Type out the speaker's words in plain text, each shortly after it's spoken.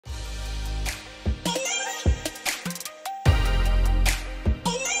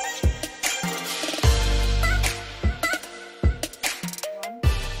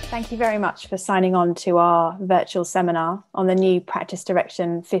Thank you very much for signing on to our virtual seminar on the new Practice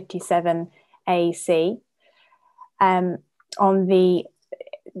Direction 57AC on the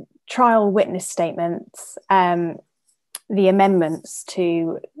trial witness statements, the amendments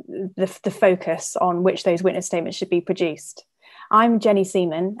to the focus on which those witness statements should be produced. I'm Jenny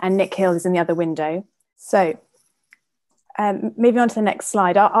Seaman and Nick Hill is in the other window. So moving on to the next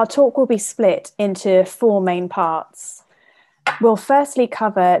slide, our talk will be split into four main parts. We'll firstly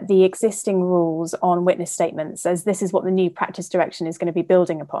cover the existing rules on witness statements, as this is what the new practice direction is going to be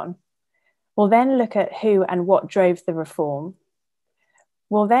building upon. We'll then look at who and what drove the reform.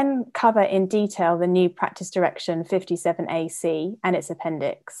 We'll then cover in detail the new practice direction 57AC and its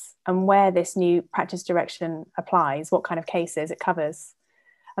appendix, and where this new practice direction applies, what kind of cases it covers.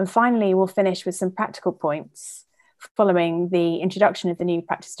 And finally, we'll finish with some practical points following the introduction of the new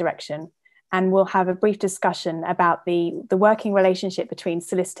practice direction. And we'll have a brief discussion about the working relationship between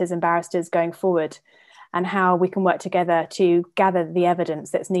solicitors and barristers going forward, and how we can work together to gather the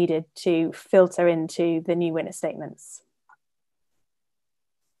evidence that's needed to filter into the new witness statements.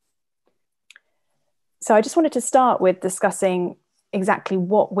 So I just wanted to start with discussing exactly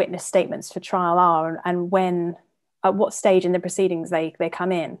what witness statements for trial are and when, at what stage in the proceedings they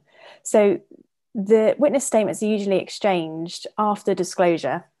come in. So the witness statements are usually exchanged after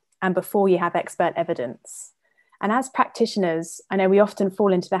disclosure and before you have expert evidence. And as practitioners, I know we often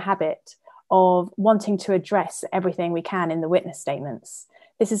fall into the habit of wanting to address everything we can in the witness statements.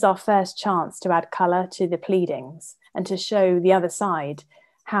 This is our first chance to add colour to the pleadings and to show the other side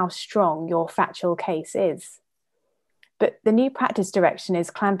how strong your factual case is. But the new practice direction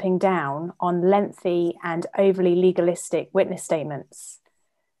is clamping down on lengthy and overly legalistic witness statements.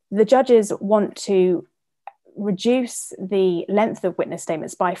 The judges want to reduce the length of witness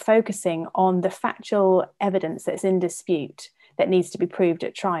statements by focusing on the factual evidence that's in dispute that needs to be proved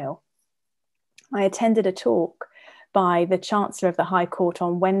at trial. I attended a talk by the Chancellor of the High Court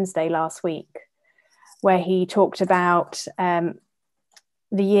on Wednesday last week, where he talked about the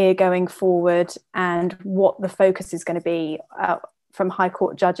year going forward and what the focus is going to be from High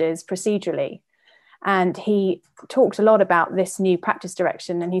Court judges procedurally. And he talked a lot about this new practice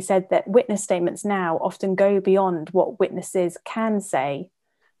direction, and he said that witness statements now often go beyond what witnesses can say,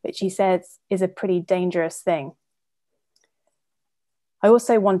 which he says is a pretty dangerous thing. I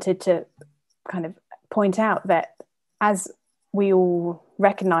also wanted to kind of point out that, as we all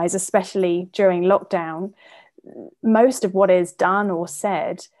recognise, especially during lockdown, most of what is done or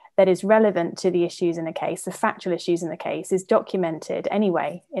said that is relevant to the issues in the case, the factual issues in the case, is documented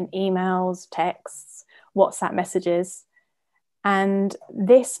anyway in emails, texts, WhatsApp messages. And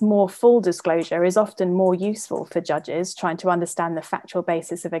this more full disclosure is often more useful for judges trying to understand the factual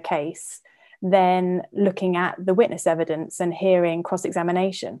basis of a case than looking at the witness evidence and hearing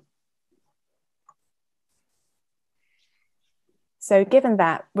cross-examination. So given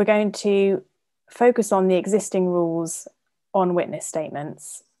that, we're going to focus on the existing rules on witness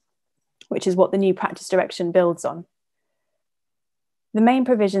statements, which is what the new practice direction builds on. The main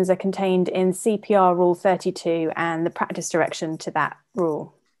provisions are contained in CPR Rule 32 and the practice direction to that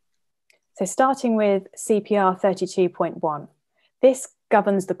rule. So starting with CPR 32.1, this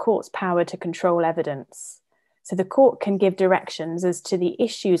governs the court's power to control evidence. So the court can give directions as to the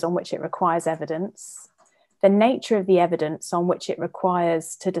issues on which it requires evidence, the nature of the evidence on which it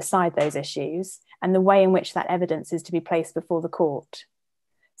requires to decide those issues, and the way in which that evidence is to be placed before the court.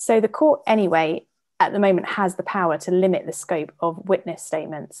 So the court anyway, at the moment, has the power to limit the scope of witness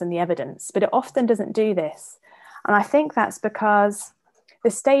statements and the evidence, but it often doesn't do this. And I think that's because the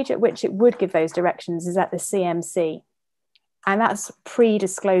stage at which it would give those directions is at the CMC, and that's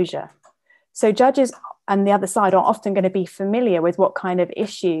pre-disclosure. So judges on the other side are often going to be familiar with what kind of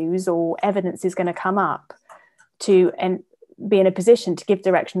issues or evidence is going to come up to be in a position to give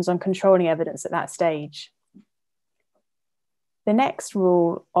directions on controlling evidence at that stage. The next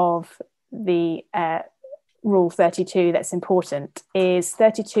rule of the Rule 32 that's important is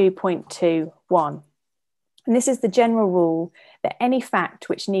 32.21. And this is the general rule that any fact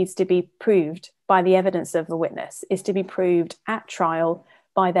which needs to be proved by the evidence of a witness is to be proved at trial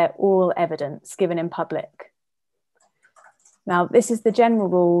by their oral evidence given in public. Now, this is the general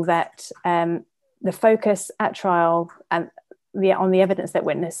rule that the focus at trial and on the evidence that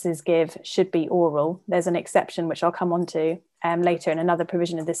witnesses give should be oral. There's an exception, which I'll come on to later in another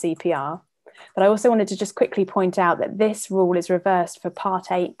provision of the CPR. But I also wanted to just quickly point out that this rule is reversed for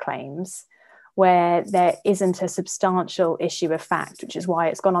Part 8 claims, where there isn't a substantial issue of fact, which is why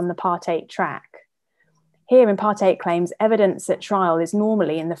it's gone on the Part 8 track. Here in Part 8 claims, evidence at trial is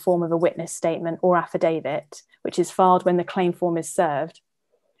normally in the form of a witness statement or affidavit, which is filed when the claim form is served.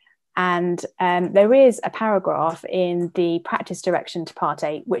 And there is a paragraph in the practice direction to Part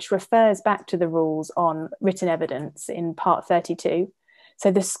 8, which refers back to the rules on written evidence in Part 32.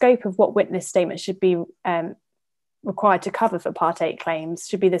 So the scope of what witness statements should be required to cover for Part 8 claims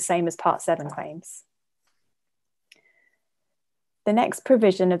should be the same as Part 7 claims. The next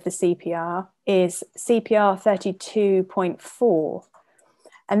provision of the CPR is CPR 32.4.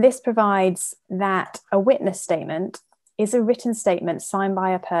 And this provides that a witness statement is a written statement signed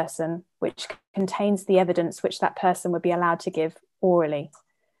by a person which contains the evidence which that person would be allowed to give orally.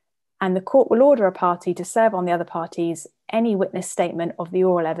 And the court will order a party to serve on the other parties any witness statement of the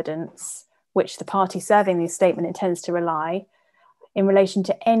oral evidence which the party serving the statement intends to rely in relation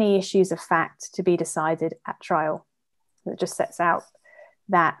to any issues of fact to be decided at trial. It just sets out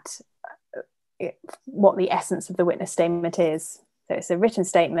that what the essence of the witness statement is. So it's a written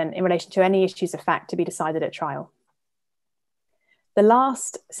statement in relation to any issues of fact to be decided at trial. The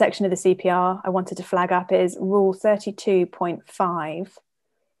last section of the CPR I wanted to flag up is Rule 32.5.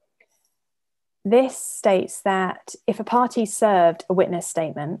 This states that if a party served a witness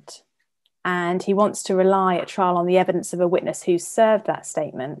statement and he wants to rely at trial on the evidence of a witness who served that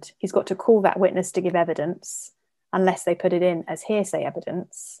statement, he's got to call that witness to give evidence unless they put it in as hearsay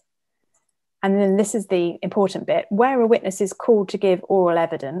evidence. And then this is the important bit, where a witness is called to give oral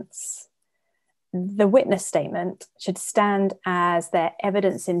evidence, the witness statement should stand as their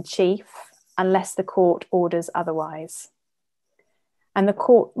evidence in chief unless the court orders otherwise. And the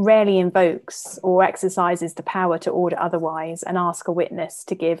court rarely invokes or exercises the power to order otherwise and ask a witness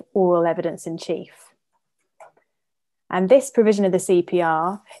to give oral evidence in chief. And this provision of the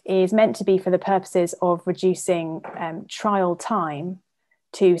CPR is meant to be for the purposes of reducing trial time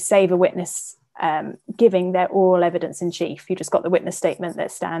to save a witness giving their oral evidence in chief. You just got the witness statement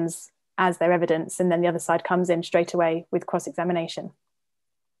that stands as their evidence, and then the other side comes in straight away with cross-examination.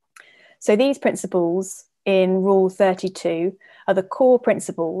 So these principles in Rule 32 are the core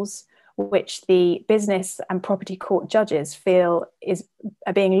principles which the business and property court judges feel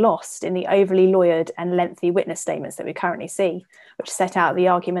are being lost in the overly lawyered and lengthy witness statements that we currently see, which set out the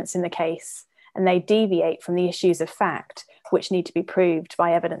arguments in the case, and they deviate from the issues of fact which need to be proved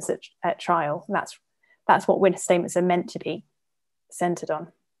by evidence at trial. And that's what witness statements are meant to be centered on.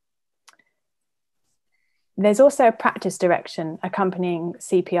 There's also a practice direction accompanying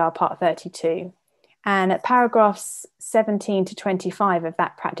CPR Part 32. And at paragraphs 17 to 25 of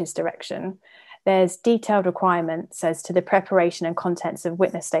that practice direction, there's detailed requirements as to the preparation and contents of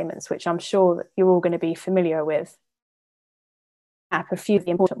witness statements, which I'm sure that you're all going to be familiar with. A few of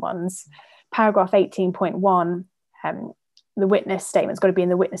the important ones. Paragraph 18.1, the witness statement's got to be in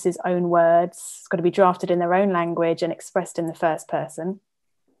the witness's own words. It's got to be drafted in their own language and expressed in the first person.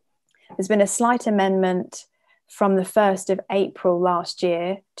 There's been a slight amendment from the 1st of April last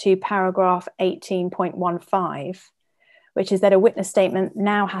year to paragraph 18.15, which is that a witness statement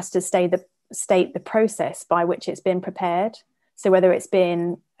now has to state the process by which it's been prepared. So whether it's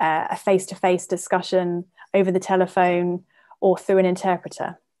been a face-to-face discussion over the telephone or through an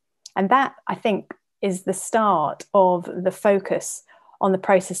interpreter. And that, I think, is the start of the focus on the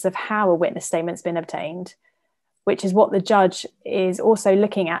process of how a witness statement's been obtained, which is what the judge is also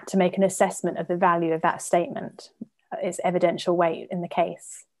looking at to make an assessment of the value of that statement, its evidential weight in the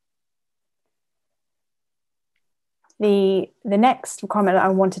case. The next requirement I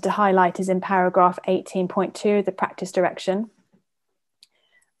wanted to highlight is in paragraph 18.2, the practice direction.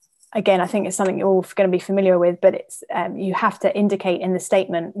 Again, I think it's something you're all going to be familiar with, but it's you have to indicate in the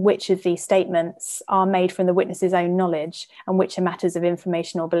statement which of these statements are made from the witness's own knowledge and which are matters of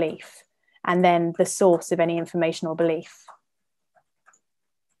information or belief, and then the source of any information or belief.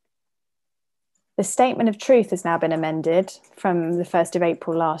 The statement of truth has now been amended from the 1st of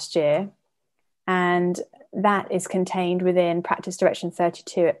April last year, and that is contained within Practice Direction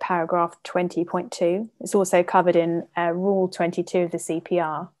 32 at paragraph 20.2. It's also covered in Rule 22 of the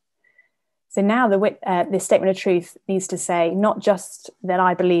CPR. So now the statement of truth needs to say not just that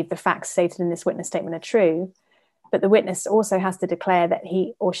I believe the facts stated in this witness statement are true, but the witness also has to declare that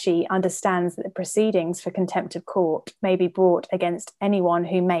he or she understands that the proceedings for contempt of court may be brought against anyone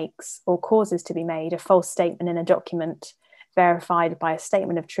who makes or causes to be made a false statement in a document verified by a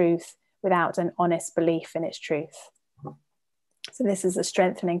statement of truth without an honest belief in its truth. So this is a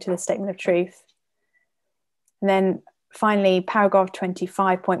strengthening to the statement of truth. And then finally, paragraph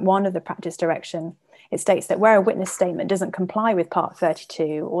 25.1 of the practice direction, it states that where a witness statement doesn't comply with part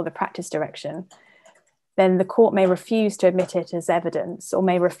 32 or the practice direction, then the court may refuse to admit it as evidence or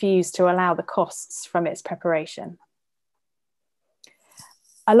may refuse to allow the costs from its preparation.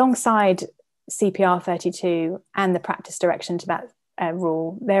 Alongside CPR 32 and the practice direction to that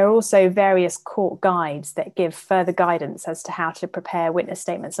rule, there are also various court guides that give further guidance as to how to prepare witness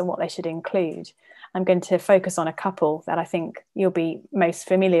statements and what they should include. I'm going to focus on a couple that I think you'll be most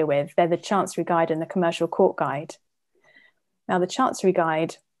familiar with. They're the Chancery Guide and the Commercial Court Guide. Now, the Chancery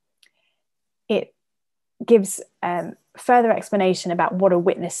Guide, it gives further explanation about what a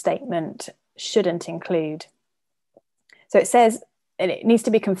witness statement shouldn't include. So it says it needs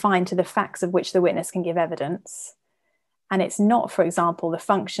to be confined to the facts of which the witness can give evidence. And it's not, for example, the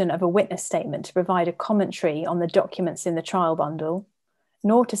function of a witness statement to provide a commentary on the documents in the trial bundle,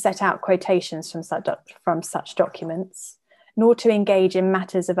 nor to set out quotations from such documents, nor to engage in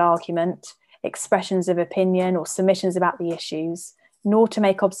matters of argument, expressions of opinion, or submissions about the issues, nor to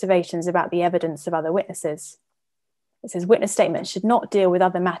make observations about the evidence of other witnesses. It says witness statements should not deal with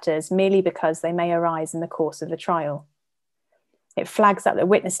other matters merely because they may arise in the course of the trial. It flags up that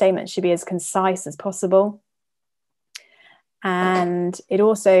witness statements should be as concise as possible. And it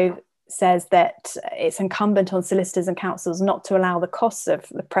also says that it's incumbent on solicitors and counsels not to allow the costs of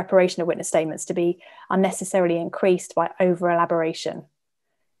the preparation of witness statements to be unnecessarily increased by over-elaboration.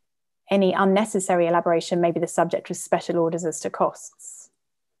 Any unnecessary elaboration may be the subject of special orders as to costs.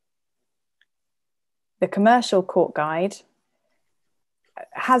 The Commercial Court Guide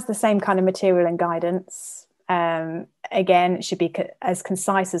has the same kind of material and guidance. Again, it should be as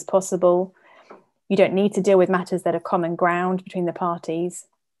concise as possible. You don't need to deal with matters that are common ground between the parties.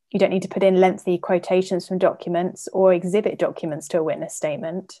 You don't need to put in lengthy quotations from documents or exhibit documents to a witness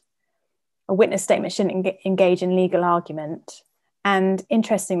statement. A witness statement shouldn't engage in legal argument. And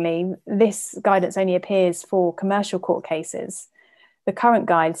interestingly, this guidance only appears for commercial court cases. The current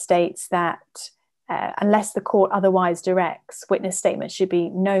guide states that unless the court otherwise directs, witness statements should be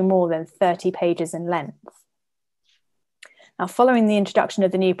no more than 30 pages in length. Now, following the introduction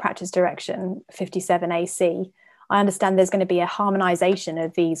of the new practice direction, 57 AC, I understand there's going to be a harmonisation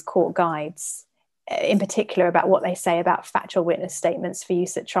of these court guides, in particular about what they say about factual witness statements for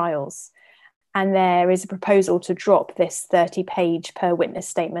use at trials. And there is a proposal to drop this 30-page per witness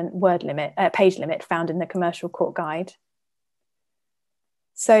statement page limit found in the Commercial Court Guide.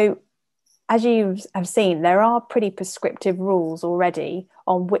 So, as you have seen, there are pretty prescriptive rules already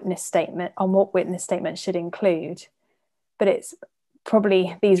on what witness statements should include. But it's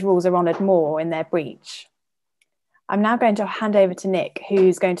probably these rules are honoured more in their breach. I'm now going to hand over to Nick,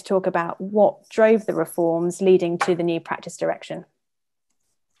 who's going to talk about what drove the reforms leading to the new practice direction.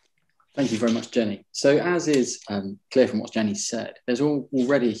 Thank you very much, Jenny. So as is clear from what Jenny said, there's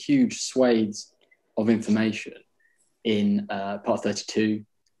already a huge swathes of information in Part 32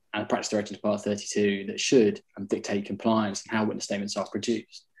 and the practice direction to Part 32 that should dictate compliance and how witness statements are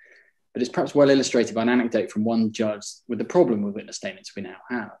produced. But it's perhaps well illustrated by an anecdote from one judge with the problem with witness statements we now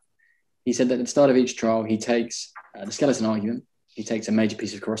have. He said that at the start of each trial, he takes the skeleton argument, he takes a major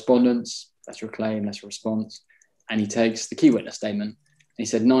piece of correspondence, that's your claim, that's your response, and he takes the key witness statement. And he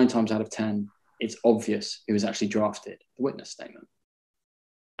said 9 times out of 10, it's obvious who has actually drafted the witness statement.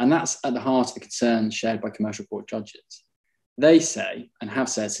 And that's at the heart of the concerns shared by commercial court judges. They say, and have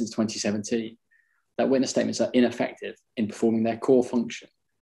said since 2017, that witness statements are ineffective in performing their core function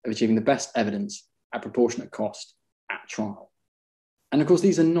of achieving the best evidence at proportionate cost at trial. And of course,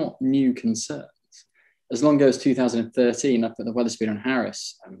 these are not new concerns. As long ago as 2013, I put the Wetherspoon and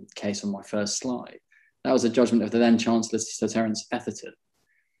Harris case on my first slide. That was a judgment of the then Chancellor Sir Terence Etherton,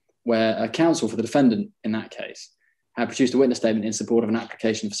 where a counsel for the defendant in that case had produced a witness statement in support of an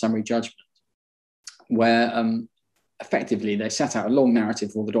application for summary judgment, where effectively they set out a long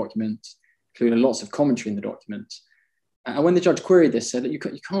narrative for all the documents, including lots of commentary in the documents. And when the judge queried this, said that you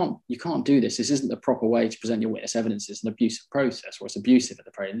can't do this. This isn't the proper way to present your witness evidence. It's an abusive process, or it's abusive at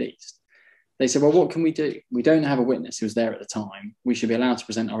the very least. They said, well, what can we do? We don't have a witness who was there at the time. We should be allowed to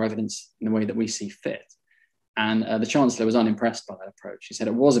present our evidence in the way that we see fit. And the Chancellor was unimpressed by that approach. He said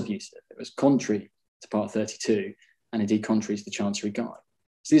it was abusive. It was contrary to Part 32, and indeed contrary to the Chancery Guide.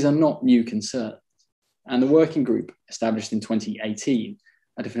 So these are not new concerns. And the working group established in 2018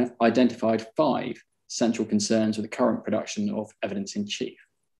 identified 5 central concerns with the current production of evidence in chief.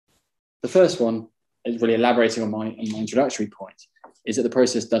 The first one, is really elaborating on my introductory point, is that the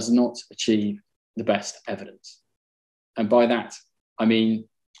process does not achieve the best evidence. And by that, I mean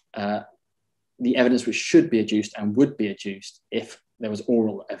the evidence which should be adduced and would be adduced if there was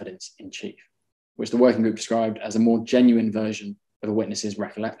oral evidence in chief, which the working group described as a more genuine version of a witness's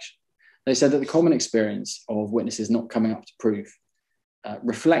recollection. They said that the common experience of witnesses not coming up to proof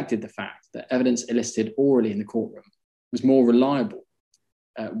reflected the fact that evidence elicited orally in the courtroom was more reliable,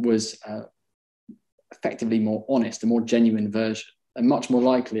 was effectively more honest, a more genuine version, and much more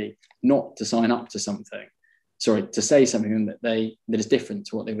likely not to sign up to something to say something that is different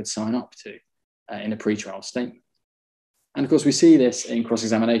to what they would sign up to in a pre-trial statement. And of course, we see this in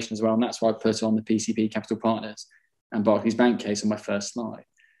cross-examination as well, and that's why I put on the PCP Capital Partners and Barclays Bank case on my first slide.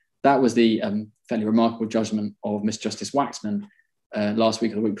 That was the fairly remarkable judgment of Miss Justice Waxman last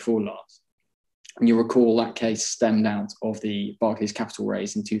week or the week before last. And you'll recall that case stemmed out of the Barclays capital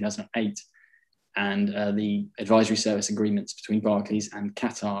raise in 2008 and the advisory service agreements between Barclays and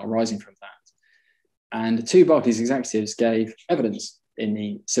Qatar arising from that. And two Barclays executives gave evidence in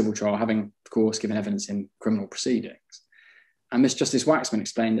the civil trial, having, of course, given evidence in criminal proceedings. And Miss Justice Waxman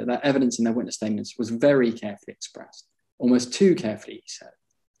explained that that evidence in their witness statements was very carefully expressed, almost too carefully, he said.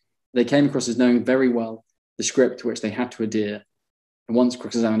 They came across as knowing very well the script to which they had to adhere. And once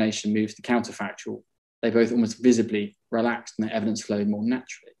cross-examination moved to counterfactual, they both almost visibly relaxed and their evidence flowed more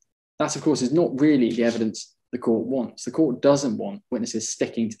naturally. That, of course, is not really the evidence the court wants. The court doesn't want witnesses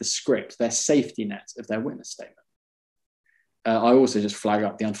sticking to the script, their safety net of their witness statement. I also just flag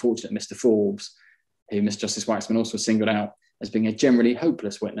up the unfortunate Mr. Forbes, who Miss Justice Waxman also singled out as being a generally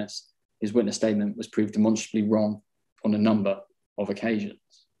hopeless witness. His witness statement was proved demonstrably wrong on a number of occasions.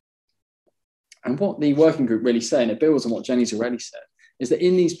 And what the working group really say, and it builds on what Jenny's already said, is that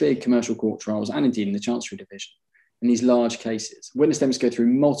in these big commercial court trials, and indeed in the Chancery Division, in these large cases, witness statements go through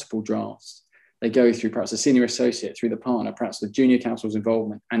multiple drafts. They go through perhaps a senior associate, through the partner, perhaps with junior counsel's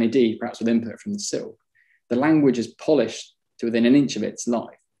involvement, and indeed perhaps with input from the SIL. The language is polished to within an inch of its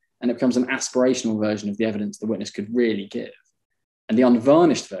life, and it becomes an aspirational version of the evidence the witness could really give. And the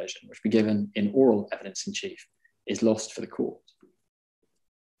unvarnished version, which we given in oral evidence in chief, is lost for the court.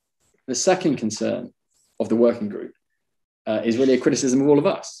 The second concern of the working group is really a criticism of all of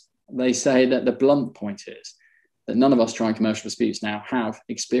us. They say that the blunt point is that none of us trying commercial disputes now have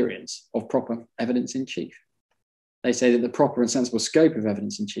experience of proper evidence in chief. They say that the proper and sensible scope of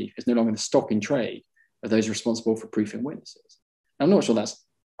evidence in chief is no longer the stock in trade of those responsible for proofing witnesses. I'm not sure that's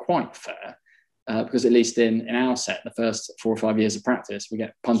quite fair, because at least in our set, the first 4 or 5 years of practice, we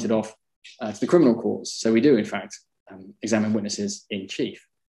get punted off to the criminal courts. So we do, in fact, examine witnesses in chief.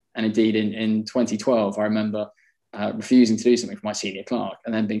 And indeed, in 2012, I remember refusing to do something for my senior clerk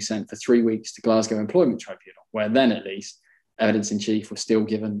and then being sent for 3 weeks to Glasgow Employment Tribunal, where then at least evidence in chief was still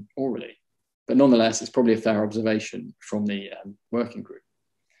given orally. But nonetheless, it's probably a fair observation from the working group.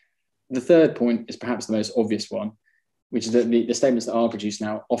 The third point is perhaps the most obvious one, which is that the statements that are produced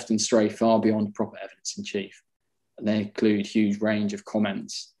now often stray far beyond proper evidence in chief. And they include a huge range of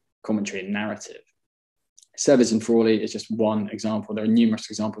comments, commentary, and narrative. Severs and Frawley is just one example. There are numerous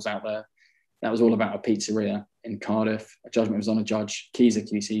examples out there. That was all about a pizzeria in Cardiff. A judgment was on a judge, Keyser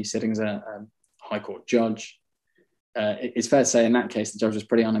QC, sitting as a High Court judge. It's fair to say in that case, the judge was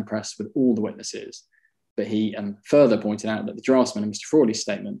pretty unimpressed with all the witnesses, but he further pointed out that the draftsman in Mr. Frawley's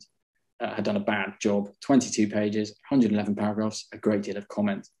statement had done a bad job. 22 pages, 111 paragraphs, a great deal of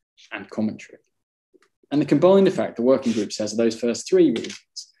comment and commentary. And the combined effect, the working group says, of those first three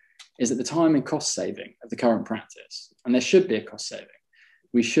reasons is that the time and cost saving of the current practice, and there should be a cost saving,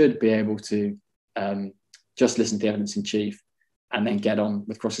 we should be able to just listen to the evidence in chief and then get on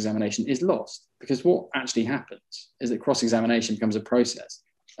with cross-examination is lost. Because what actually happens is that cross-examination becomes a process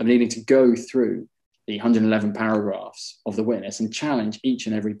of needing to go through the 111 paragraphs of the witness and challenge each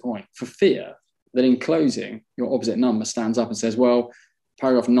and every point for fear that in closing, your opposite number stands up and says, well,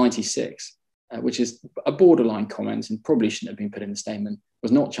 paragraph 96, which is a borderline comment and probably shouldn't have been put in the statement,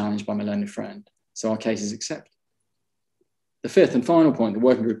 was not challenged by my learned friend, so our case is accepted. The fifth and final point the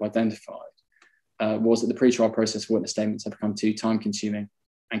working group identified was that the pre-trial process for witness statements had become too time-consuming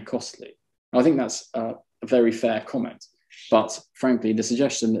and costly. I think that's a very fair comment, but frankly, the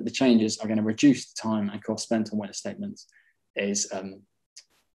suggestion that the changes are going to reduce the time and cost spent on witness statements is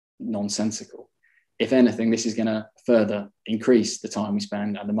nonsensical. If anything, this is going to further increase the time we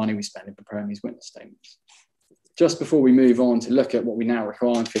spend and the money we spend in preparing these witness statements. Just before we move on to look at what we now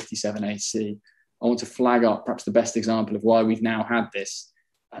require in 57AC, I want to flag up perhaps the best example of why we've now had this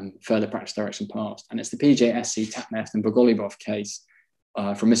further practice direction passed. And it's the PJSC, Tatneft and Bogolibov case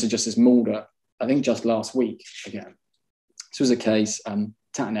from Mr. Justice Mulder, I think just last week again. This was a case,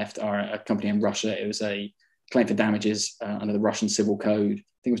 Tatneft are a company in Russia. It was a claim for damages under the Russian Civil Code.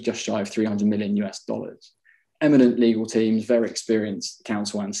 I think it was just shy of $300 million US. Eminent legal teams, very experienced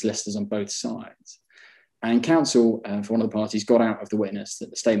counsel and solicitors on both sides. And counsel for one of the parties got out of the witness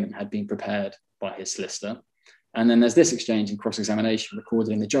that the statement had been prepared by his solicitor. And then there's this exchange in cross-examination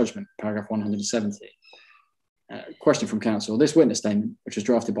recorded in the judgment, paragraph 170. Question from counsel, this witness statement, which was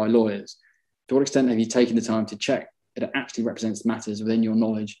drafted by lawyers, to what extent have you taken the time to check that it actually represents matters within your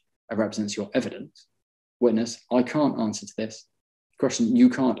knowledge and represents your evidence? Witness, I can't answer to this. Question, you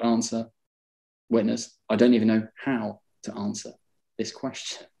can't answer. witness, I don't even know how to answer this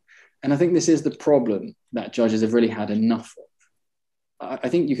question. And I think this is the problem that judges have really had enough of. I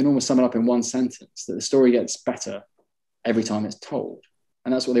think you can almost sum it up in one sentence, that the story gets better every time it's told.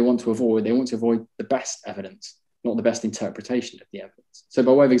 And that's what they want to avoid. They want to avoid the best evidence, not the best interpretation of the evidence. So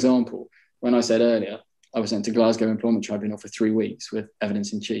by way of example, when I said earlier, I was sent to Glasgow Employment Tribunal for 3 weeks with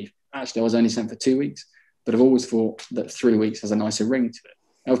evidence in chief. Actually, I was only sent for 2 weeks, but I've always thought that 3 weeks has a nicer ring to it.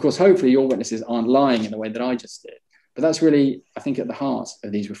 Now, of course, hopefully your witnesses aren't lying in the way that I just did, but that's really, I think, at the heart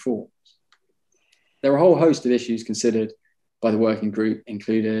of these reforms. There are a whole host of issues considered by the working group,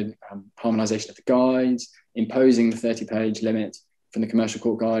 including harmonisation of the guides, imposing the 30-page limit from the Commercial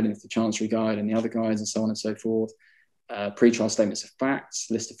Court Guide into the Chancery Guide and the other guides, and so on and so forth, pre-trial statements of facts,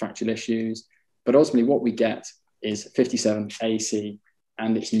 list of factual issues. But ultimately what we get is 57 AC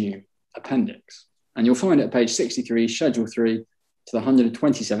and its new appendix. And you'll find it at page 63, Schedule 3, to the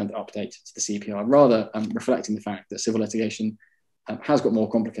 127th update to the CPR, rather reflecting the fact that civil litigation has got more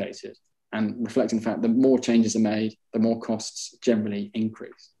complicated, and reflecting the fact that more changes are made, the more costs generally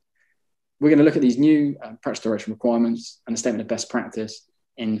increase. We're going to look at these new practice direction requirements and a statement of best practice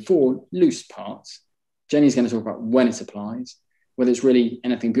in 4 loose parts. Jenny's going to talk about when it applies, whether it's really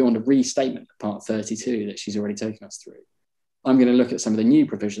anything beyond a restatement of Part 32 that she's already taken us through. I'm going to look at some of the new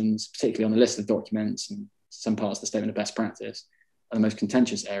provisions, particularly on the list of documents and some parts of the statement of best practice, are the most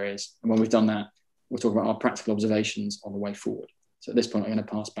contentious areas. And when we've done that, we'll talk about our practical observations on the way forward. So at this point, I'm going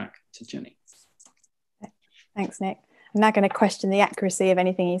to pass back to Jenny. Thanks, Nick. I'm now going to question the accuracy of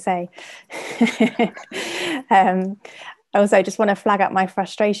anything you say. I also just want to flag up my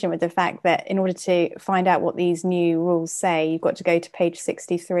frustration with the fact that in order to find out what these new rules say, you've got to go to page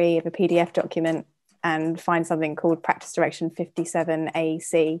 63 of a PDF document and find something called Practice Direction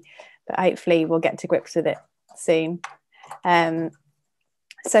 57AC, but hopefully we'll get to grips with it soon.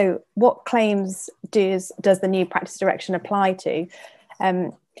 So what claims does the new practice direction apply to?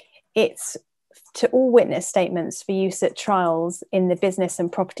 It's to all witness statements for use at trials in the business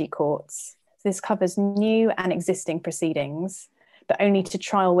and property courts. This covers new and existing proceedings, but only to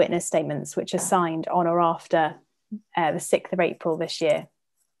trial witness statements which are signed on or after the 6th of April this year.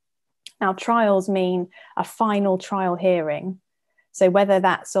 Now, trials mean a final trial hearing. So whether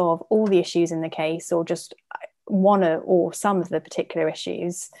that's of all the issues in the case or just one or some of the particular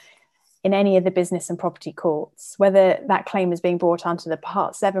issues in any of the business and property courts, whether that claim is being brought under the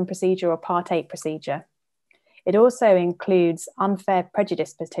Part 7 procedure or Part 8 procedure. It also includes unfair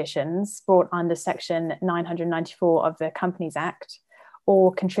prejudice petitions brought under Section 994 of the Companies Act,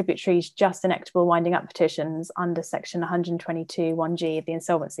 or contributory just and equitable winding up petitions under Section 122 1G of the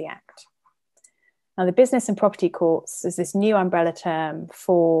Insolvency Act. Now, the business and property courts is this new umbrella term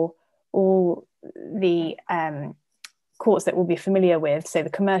for all the courts that we'll be familiar with. So the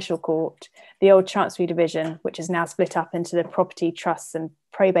commercial court, the old Chancery Division, which is now split up into the property, trusts and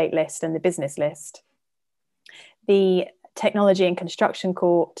probate list and the business list, the technology and construction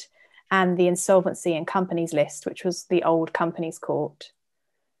court, and the insolvency and companies list, which was the old companies court.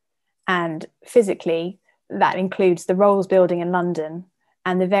 And physically, that includes the Rolls building in London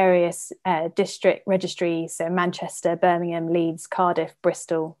and the various district registries, so Manchester, Birmingham, Leeds, Cardiff,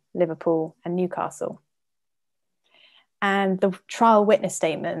 Bristol, Liverpool, and Newcastle. And the trial witness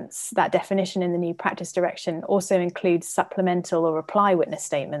statements, that definition in the new practice direction, also includes supplemental or reply witness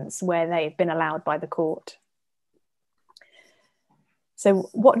statements where they've been allowed by the court. So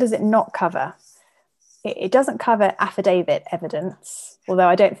what does it not cover? It doesn't cover affidavit evidence, although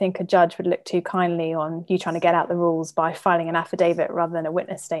I don't think a judge would look too kindly on you trying to get out the rules by filing an affidavit rather than a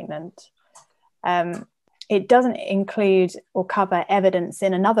witness statement. It doesn't include or cover evidence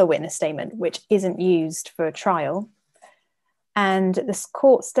in another witness statement, which isn't used for a trial. And the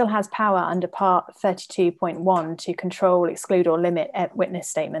court still has power under Part 32.1 to control, exclude or limit witness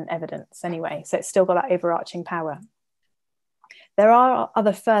statement evidence anyway. So it's still got that overarching power. There are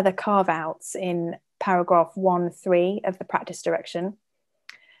other further carve-outs in paragraph 1.3 of the practice direction.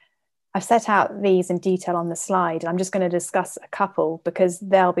 I've set out these in detail on the slide. I'm just going to discuss a couple because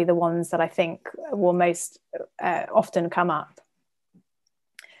they'll be the ones that I think will most often come up.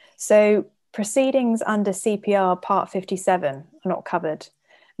 So proceedings under CPR Part 57 are not covered.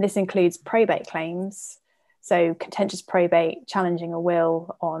 This includes probate claims, so contentious probate, challenging a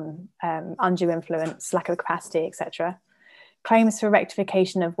will on undue influence, lack of capacity, etc. Claims for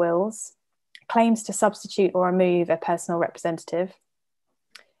rectification of wills, claims to substitute or remove a personal representative,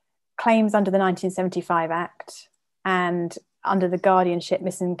 claims under the 1975 Act and under the Guardianship,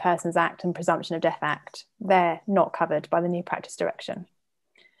 Missing Persons Act and Presumption of Death Act. They're not covered by the new practice direction.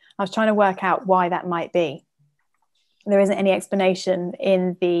 I was trying to work out why that might be. There isn't any explanation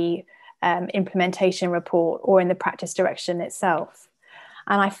in the implementation report or in the practice direction itself.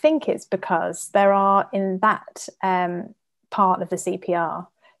 And I think it's because there are in that part of the CPR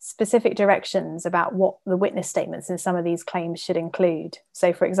specific directions about what the witness statements in some of these claims should include.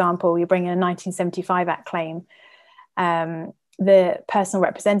 So, for example, you bring in a 1975 Act claim, the personal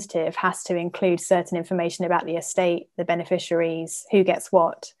representative has to include certain information about the estate, the beneficiaries, who gets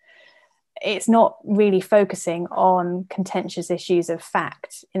what. It's not really focusing on contentious issues of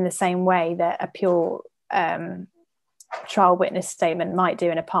fact in the same way that a pure trial witness statement might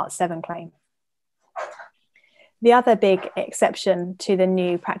do in a Part 7 claim. The other big exception to the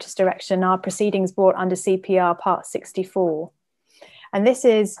new practice direction are proceedings brought under CPR Part 64. And this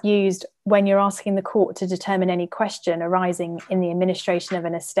is used when you're asking the court to determine any question arising in the administration of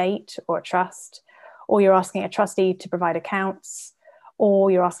an estate or a trust, or you're asking a trustee to provide accounts,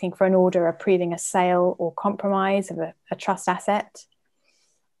 or you're asking for an order approving a sale or compromise of a trust asset,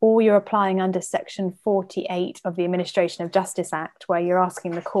 or you're applying under Section 48 of the Administration of Justice Act, where you're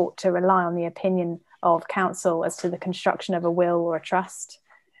asking the court to rely on the opinion of counsel as to the construction of a will or a trust,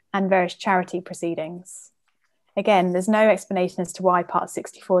 and various charity proceedings. Again, there's no explanation as to why Part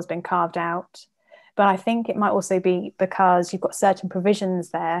 64 has been carved out, but I think it might also be because you've got certain provisions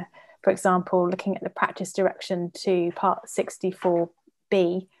there. For example, looking at the practice direction to Part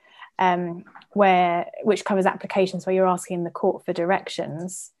 64B, which covers applications where you're asking the court for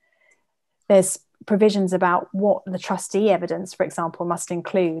directions. There's provisions about what the trustee evidence, for example, must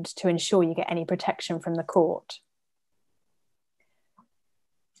include to ensure you get any protection from the court.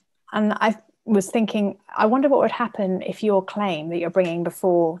 And I was thinking, I wonder what would happen if your claim that you're bringing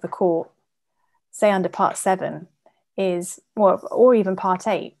before the court, say under Part 7, is, or even Part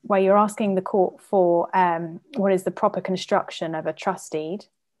 8, where you're asking the court for what is the proper construction of a trust deed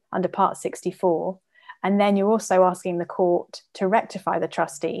under Part 64, and then you're also asking the court to rectify the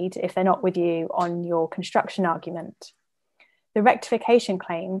trust deed if they're not with you on your construction argument. The rectification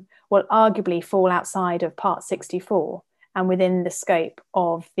claim will arguably fall outside of Part 64 and within the scope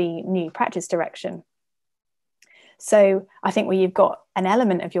of the new practice direction. So I think where you've got an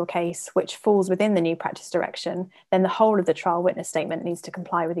element of your case which falls within the new practice direction, then the whole of the trial witness statement needs to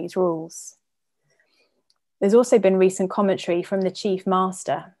comply with these rules. There's also been recent commentary from the Chief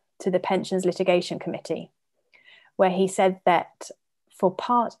Master to the Pensions Litigation Committee, where he said that for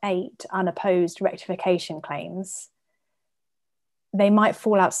Part 8 unopposed rectification claims, they might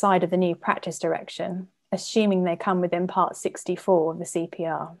fall outside of the new practice direction, assuming they come within Part 64 of the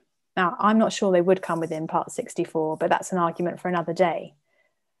CPR. Now, I'm not sure they would come within Part 64, but that's an argument for another day.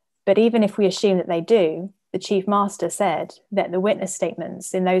 But even if we assume that they do, the Chief Master said that the witness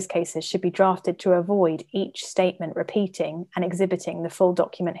statements in those cases should be drafted to avoid each statement repeating and exhibiting the full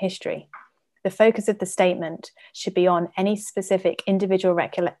document history. The focus of the statement should be on any specific individual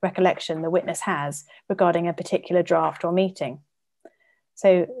recollection the witness has regarding a particular draft or meeting.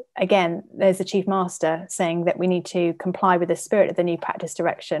 So again, there's the Chief Master saying that we need to comply with the spirit of the new practice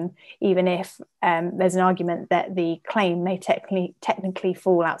direction, even if there's an argument that the claim may technically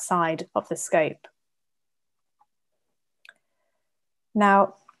fall outside of the scope.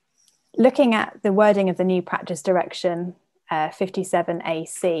 Now, looking at the wording of the new practice direction,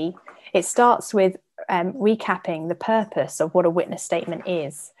 57AC, it starts with recapping the purpose of what a witness statement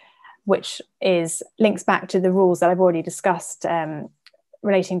is, which links back to the rules that I've already discussed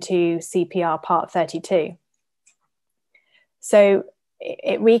relating to CPR Part 32. So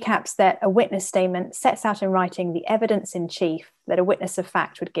it recaps that a witness statement sets out in writing the evidence in chief that a witness of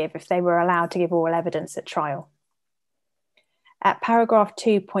fact would give if they were allowed to give oral evidence at trial. At paragraph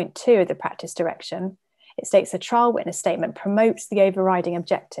 2.2 of the practice direction, it states a trial witness statement promotes the overriding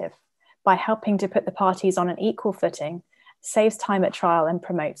objective by helping to put the parties on an equal footing, saves time at trial, and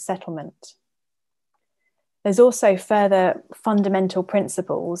promotes settlement. There's also further fundamental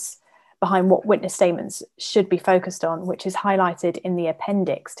principles behind what witness statements should be focused on, which is highlighted in the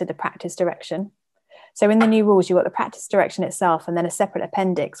appendix to the practice direction. So in the new rules, you've got the practice direction itself and then a separate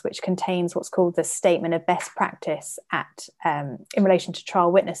appendix, which contains what's called the statement of best practice in relation to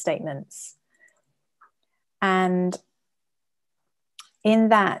trial witness statements. And in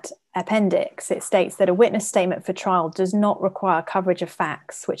that appendix, it states that a witness statement for trial does not require coverage of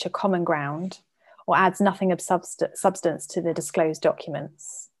facts which are common ground or adds nothing of substance to the disclosed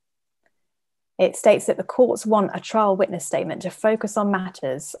documents. It states that the courts want a trial witness statement to focus on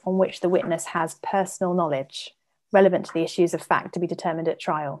matters on which the witness has personal knowledge relevant to the issues of fact to be determined at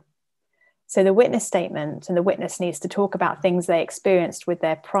trial. So the witness statement and the witness needs to talk about things they experienced with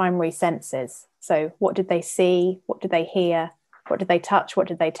their primary senses. So what did they see? What did they hear? What did they touch? What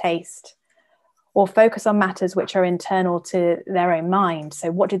did they taste? or focus on matters which are internal to their own mind.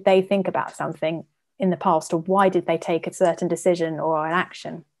 So what did they think about something in the past, or why did they take a certain decision or an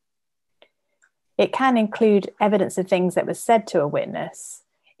action? It can include evidence of things that was said to a witness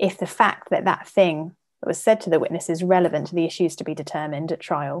if the fact that that thing that was said to the witness is relevant to the issues to be determined at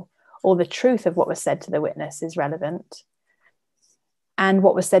trial, or the truth of what was said to the witness is relevant, and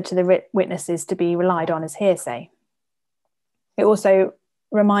what was said to the witness is to be relied on as hearsay. It also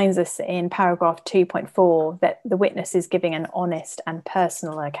reminds us in paragraph 2.4 that the witness is giving an honest and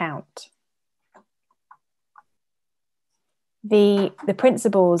personal account. The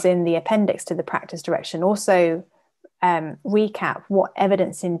principles in the appendix to the practice direction also recap what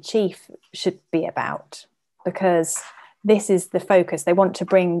evidence in chief should be about, because this is the focus. They want to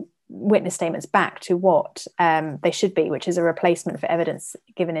bring witness statements back to what they should be, which is a replacement for evidence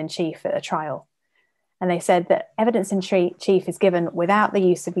given in chief at a trial. And they said that evidence in chief is given without the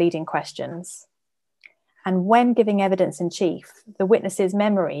use of leading questions. And when giving evidence in chief, the witness's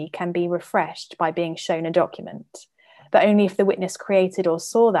memory can be refreshed by being shown a document, but only if the witness created or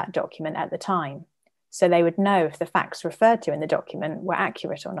saw that document at the time, so they would know if the facts referred to in the document were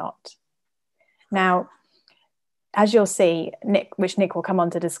accurate or not. Now, as you'll see, which Nick will come on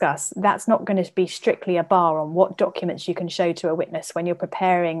to discuss, that's not going to be strictly a bar on what documents you can show to a witness when you're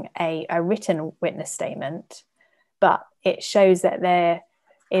preparing a written witness statement, but it shows that there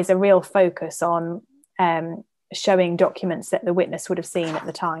is a real focus on showing documents that the witness would have seen at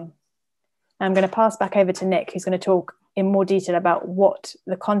the time. I'm going to pass back over to Nick, who's going to talk in more detail about what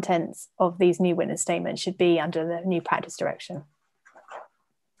the contents of these new witness statements should be under the new practice direction.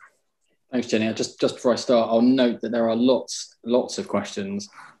 Thanks, Jenny. Just before I start, I'll note that there are lots of questions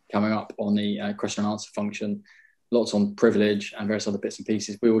coming up on the question and answer function, lots on privilege and various other bits and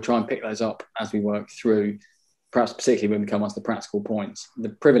pieces. We will try and pick those up as we work through, perhaps particularly when we come on to the practical points. The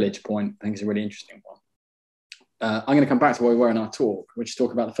privilege point, I think, is a really interesting one. I'm going to come back to where we were in our talk, which is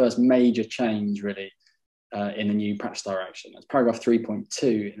talk about the first major change, really, in the new practice direction. That's paragraph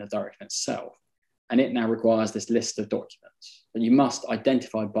 3.2 in the direction itself. And it now requires this list of documents. But you must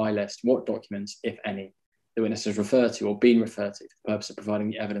identify by list what documents, if any, the witness has referred to or been referred to for the purpose of providing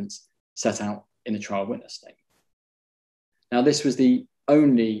the evidence set out in the trial witness statement. Now, this was the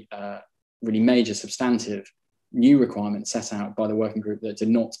only really major substantive new requirement set out by the working group that did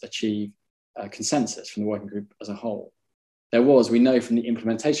not achieve consensus from the working group as a whole. There was, we know from the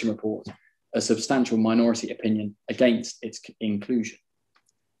implementation report, a substantial minority opinion against its inclusion.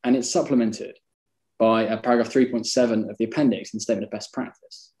 And it's supplemented by paragraph 3.7 of the appendix in the statement of best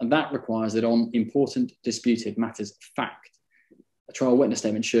practice. And that requires that on important disputed matters of fact, a trial witness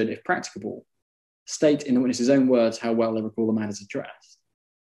statement should, if practicable, state in the witness's own words how well they recall the matters addressed,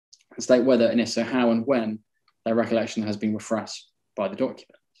 and state whether, and if so, how and when their recollection has been refreshed by the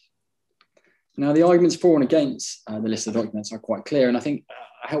document. Now, the arguments for and against the list of documents are quite clear, and I think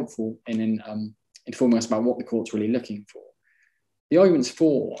are helpful in informing us about what the court's really looking for. The arguments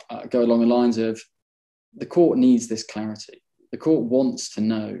for go along the lines of the court needs this clarity. The court wants to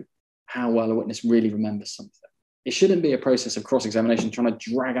know how well a witness really remembers something. It shouldn't be a process of cross-examination trying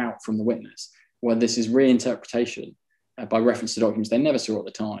to drag out from the witness whether this is reinterpretation by reference to documents they never saw at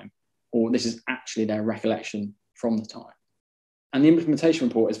the time, or this is actually their recollection from the time. And the implementation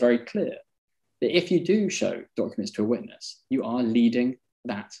report is very clear that if you do show documents to a witness, you are leading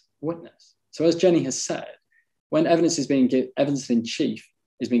that witness. So as Jenny has said, when evidence is being given, evidence in chief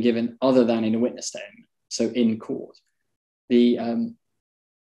is being given other than in a witness statement, so in court, the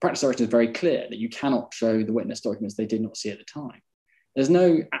practice direction is very clear that you cannot show the witness documents they did not see at the time. There's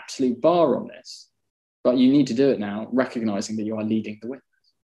no absolute bar on this, but you need to do it now, recognizing that you are leading the witness.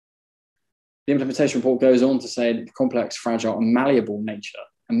 The implementation report goes on to say that the complex, fragile, and malleable nature,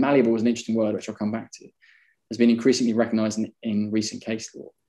 and malleable is an interesting word which I'll come back to, has been increasingly recognized in recent case law.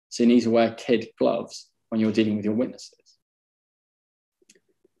 So you need to wear kid gloves when you're dealing with your witnesses.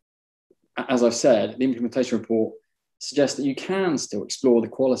 As I've said, the implementation report suggests that you can still explore the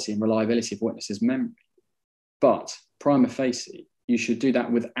quality and reliability of witnesses' memory, but prima facie, you should do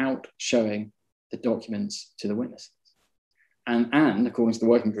that without showing the documents to the witnesses. And according to the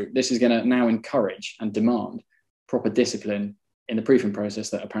working group, this is going to now encourage and demand proper discipline in the proofing process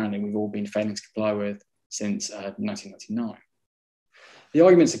that apparently we've all been failing to comply with since 1999. The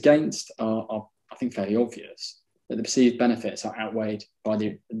arguments against are, I think, fairly obvious, that the perceived benefits are outweighed by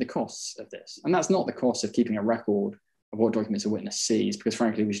the costs of this. And that's not the cost of keeping a record of what documents a witness sees, because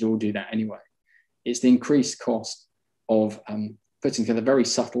frankly, we should all do that anyway. It's the increased cost of putting together very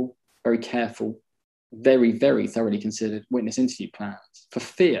subtle, very careful, very, very thoroughly considered witness interview plans for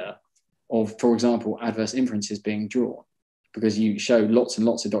fear of, for example, adverse inferences being drawn. because you show lots and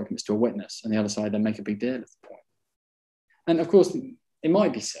lots of documents to a witness, and the other side then make a big deal of the point. And of course, it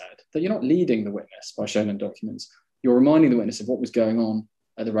might be said that you're not leading the witness by showing them documents. You're reminding the witness of what was going on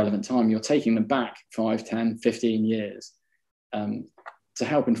at the relevant time. You're taking them back 5, 10, 15 years to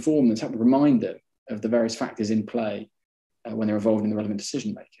help inform them, to help remind them of the various factors in play when they're involved in the relevant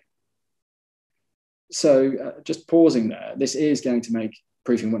decision making. So just pausing there, this is going to make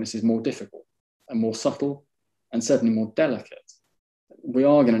proofing witnesses more difficult and more subtle and certainly more delicate. We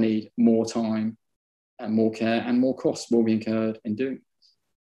are going to need more time and more care, and more costs will be incurred in doing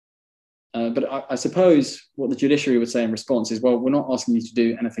this. But I suppose what the judiciary would say in response is, well, we're not asking you to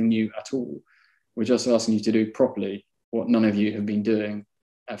do anything new at all. We're just asking you to do properly what none of you have been doing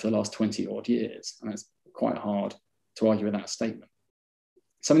for the last 20 odd years. And it's quite hard to argue with that statement.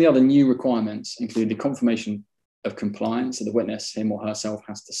 Some of the other new requirements include the confirmation of compliance that the witness, him or herself,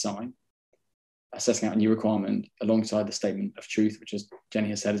 has to sign, setting out a new requirement alongside the statement of truth, which, as Jenny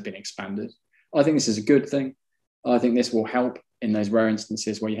has said, has been expanded. I think this is a good thing. I think this will help in those rare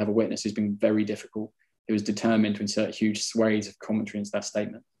instances where you have a witness who's been very difficult, who is determined to insert huge swathes of commentary into their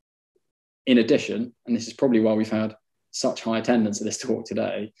statement. In addition, and this is probably why we've had such high attendance at this talk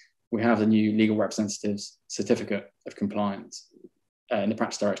today, we have the new legal representative's certificate of compliance in the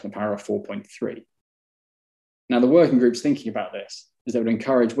practice direction of paragraph 4.3. Now, the working group's thinking about this is that it would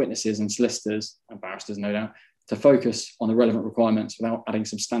encourage witnesses and solicitors, and barristers no doubt, to focus on the relevant requirements without adding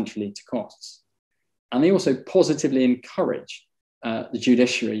substantially to costs. And they also positively encourage the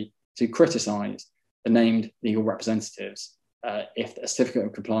judiciary to criticise the named legal representatives if a certificate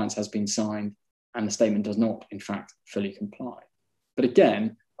of compliance has been signed and the statement does not, in fact, fully comply. But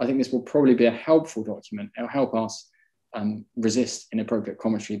again, I think this will probably be a helpful document. It will help us resist inappropriate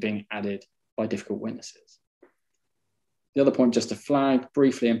commentary being added by difficult witnesses. The other point, just to flag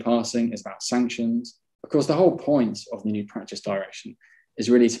briefly in passing, is about sanctions. Of course, the whole point of the new practice direction is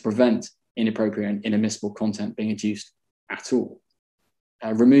really to prevent inappropriate and inadmissible content being adduced at all.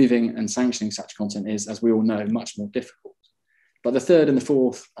 Removing and sanctioning such content is, as we all know, much more difficult. But the third and the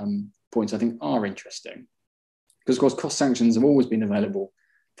fourth points, I think, are interesting. Because, of course, cost sanctions have always been available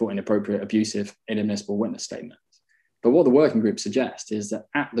for inappropriate, abusive, inadmissible witness statements. But what the working group suggests is that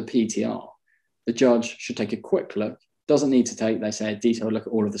at the PTR, the judge should take a quick look, doesn't need to take, they say, a detailed look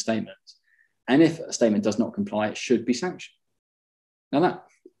at all of the statements. And if a statement does not comply, it should be sanctioned. Now,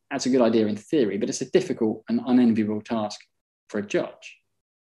 that's a good idea in theory, but it's a difficult and unenviable task for a judge.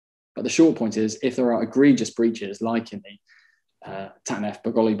 But the short point is, if there are egregious breaches, like in the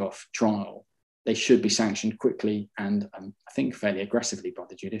Tatnef-Bogolibov trial, they should be sanctioned quickly and I think fairly aggressively by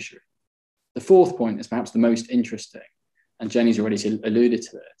the judiciary. The fourth point is perhaps the most interesting, and Jenny's already alluded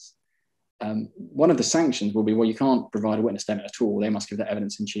to this. One of the sanctions will be, well, you can't provide a witness statement at all. They must give their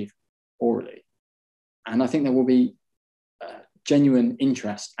evidence in chief orally. And I think there will be genuine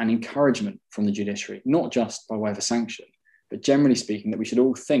interest and encouragement from the judiciary, not just by way of a sanction, but generally speaking, that we should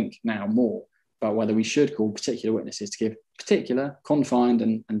all think now more about whether we should call particular witnesses to give particular, confined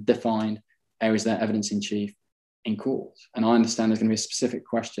and defined areas of their evidence in chief in court. And I understand there's going to be a specific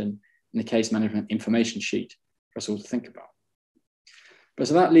question in the case management information sheet for us all to think about. But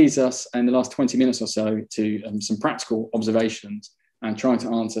so that leads us in the last 20 minutes or so to some practical observations and trying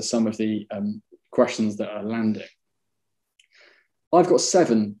to answer some of the questions that are landing. I've got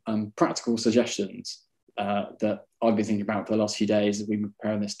 7 practical suggestions that I've been thinking about for the last few days as we've been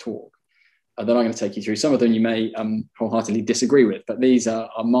preparing this talk that I'm going to take you through. Some of them you may wholeheartedly disagree with, but these are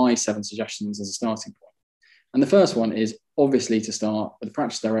my 7 suggestions as a starting point. And the first one is obviously to start with the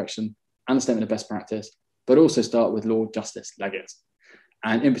practice direction and the statement of best practice, but also start with Lord Justice Leggett.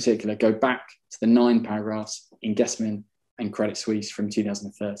 And in particular, go back to the 9 paragraphs in Guessman and Credit Suisse from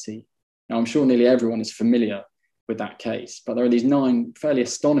 2013. Now, I'm sure nearly everyone is familiar with that case, but there are these 9 fairly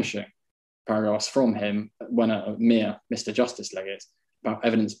astonishing paragraphs from him, when a mere Mr. Justice Leggett, about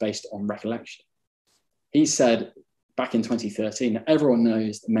evidence based on recollection. He said back in 2013 that everyone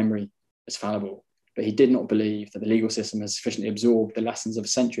knows that memory is fallible, but he did not believe that the legal system has sufficiently absorbed the lessons of a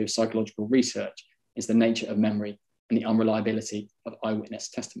century of psychological research into the nature of memory and the unreliability of eyewitness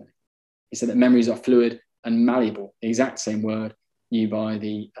testimony. He said that memories are fluid and malleable, the exact same word used by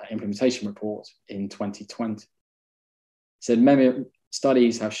the implementation report in 2020. He said memory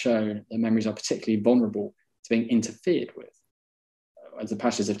studies have shown that memories are particularly vulnerable to being interfered with as the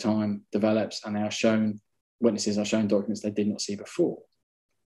passage of time develops, and they are shown, witnesses are shown documents they did not see before.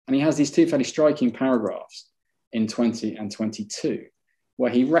 And he has these 2 fairly striking paragraphs in 20 and 22,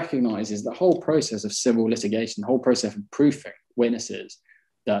 where he recognises the whole process of civil litigation, the whole process of proofing witnesses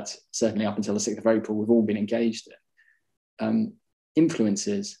that certainly up until the 6th of April we've all been engaged in,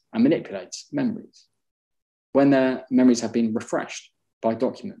 influences and manipulates memories. when their memories have been refreshed by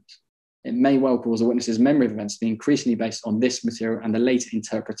documents. It may well cause a witness's memory of events to be increasingly based on this material and the later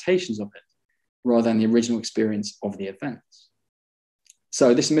interpretations of it, rather than the original experience of the events.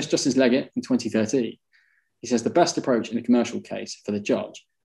 So this is Mr. Justice Leggett in 2013. He says the best approach in a commercial case for the judge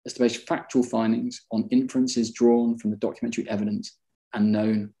is to base factual findings on inferences drawn from the documentary evidence and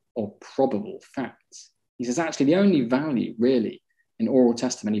known or probable facts. He says actually the only value really in oral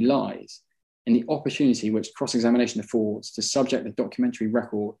testimony lies in the opportunity which cross-examination affords to subject the documentary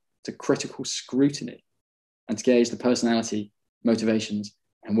record to critical scrutiny and to gauge the personality, motivations,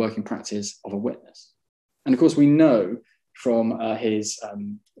 and working practice of a witness. And of course, we know from his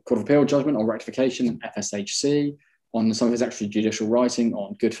Court of Appeal judgment on rectification and FSHC, on some of his extrajudicial writing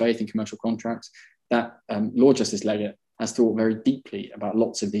on good faith in commercial contracts, that Lord Justice Leggett has thought very deeply about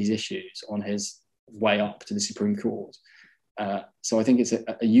lots of these issues on his way up to the Supreme Court. So I think it's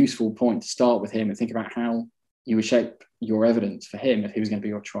a useful point to start with him and think about how you would shape your evidence for him if he was going to be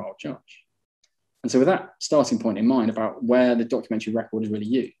your trial judge. And so with that starting point in mind about where the documentary record is really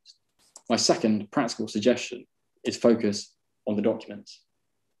used, my second practical suggestion is focus on the documents.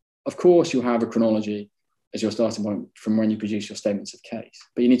 Of course, you'll have a chronology as your starting point from when you produce your statements of case,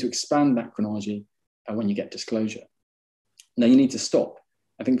 but you need to expand that chronology when you get disclosure. Now you need to stop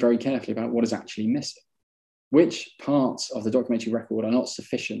and think very carefully about what is actually missing. Which parts of the documentary record are not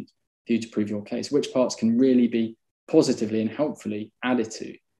sufficient for you to prove your case? Which parts can really be positively and helpfully added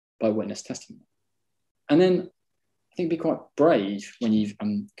to by witness testimony? And then I think be quite brave when you've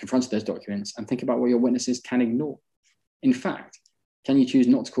confronted those documents and think about what your witnesses can ignore. In fact, can you choose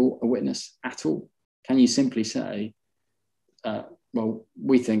not to call a witness at all? Can you simply say, well,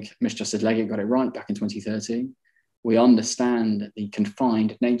 we think Mr. Justice Leggett got it right back in 2013. We understand the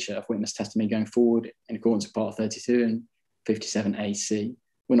confined nature of witness testimony going forward in accordance with Part 32 and 57AC.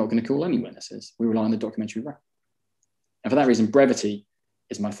 We're not going to call any witnesses. We rely on the documentary record. And for that reason, brevity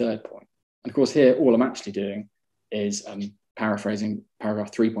is my third point. And of course, here, all I'm actually doing is paraphrasing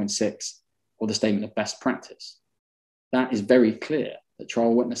paragraph 3.6 or the statement of best practice. That is very clear that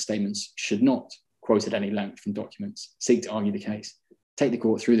trial witness statements should not quote at any length from documents, seek to argue the case, take the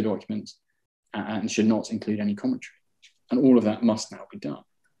court through the documents, and should not include any commentary. And all of that must now be done.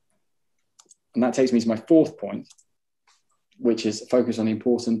 And that takes me to my fourth point, which is focus on the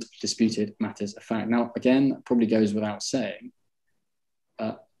important disputed matters of fact. Now, again, that probably goes without saying,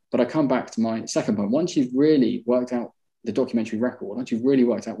 but I come back to my second point. Once you've really worked out the documentary record, once you've really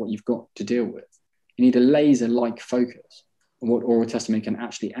worked out what you've got to deal with, you need a laser-like focus on what oral testimony can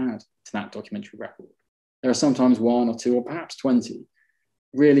actually add to that documentary record. There are sometimes 1 or 2 or perhaps 20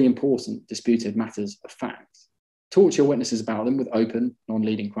 really important disputed matters of fact. Talk to your witnesses about them with open,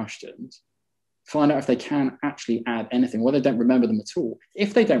 non-leading questions. Find out if they can actually add anything, whether they don't remember them at all.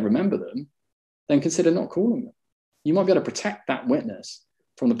 If they don't remember them, then consider not calling them. You might be able to protect that witness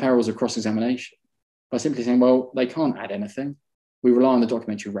from the perils of cross-examination by simply saying, well, they can't add anything. We rely on the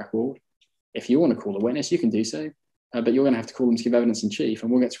documentary record. If you want to call a witness, you can do so, but you're going to have to call them to give evidence in chief,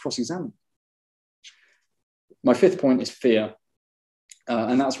 and we'll get to cross-examine. My fifth point is fear.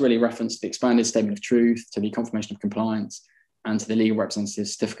 And that's really reference to the expanded statement of truth, to the confirmation of compliance, and to the legal representative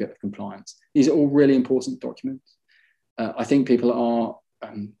certificate of compliance. These are all really important documents. I think people are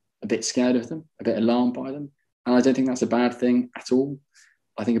a bit scared of them, a bit alarmed by them. And I don't think that's a bad thing at all.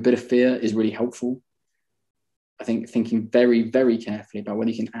 I think a bit of fear is really helpful. I think thinking very, very carefully about whether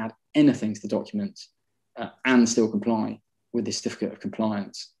you can add anything to the document and still comply with the certificate of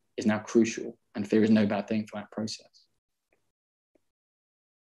compliance is now crucial. And fear is no bad thing for that process.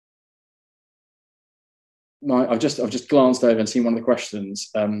 I've just glanced over and seen one of the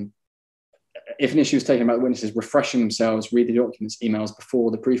questions. If an issue is taken about witnesses refreshing themselves, read the documents, emails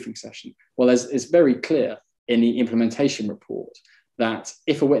before the proofing session. Well, it's very clear in the implementation report that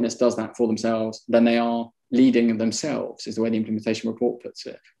if a witness does that for themselves, then they are leading themselves, is the way the implementation report puts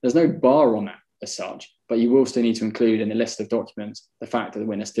it. There's no bar on that as such, but you will still need to include in the list of documents the fact that the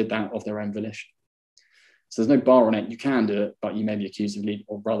witness did that of their own volition. So there's no bar on it. You can do it, but you may be accused of leading,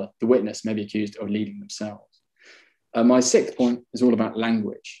 or rather, the witness may be accused of leading themselves. My sixth point is all about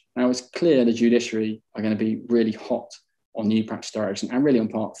language. Now, it's clear the judiciary are going to be really hot on new practice direction and really on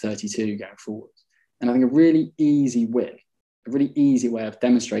Part 32 going forward. And I think a really easy win, a really easy way of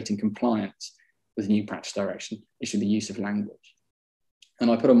demonstrating compliance with new practice direction is through the use of language.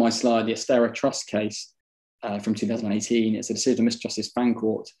 And I put on my slide the Astera Trust case from 2018. It's a decision of Mr. Justice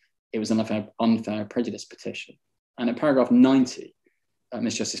Fancourt. It was an unfair prejudice petition. And at paragraph 90,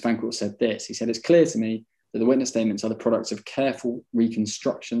 Mr. Justice Fancourt said this. He said, "It's clear to me that the witness statements are the products of careful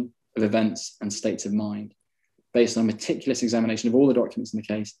reconstruction of events and states of mind, based on meticulous examination of all the documents in the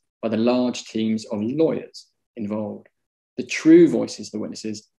case by the large teams of lawyers involved. The true voices of the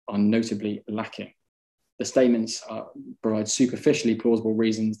witnesses are notably lacking. The statements provide superficially plausible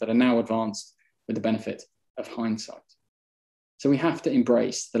reasons that are now advanced with the benefit of hindsight. So we have to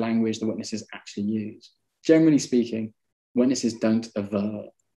embrace the language the witnesses actually use. Generally speaking, witnesses don't aver,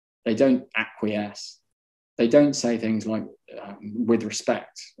 they don't acquiesce, they don't say things like with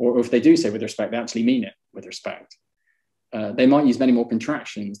respect, or if they do say with respect, they actually mean it with respect. They might use many more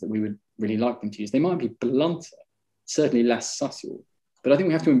contractions that we would really like them to use. They might be blunter, certainly less subtle, but I think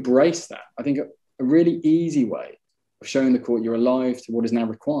we have to embrace that. I think a really easy way of showing the court you're alive to what is now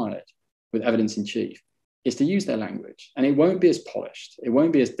required with evidence in chief is to use their language. And it won't be as polished, it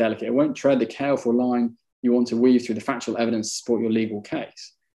won't be as delicate, it won't tread the careful line you want to weave through the factual evidence to support your legal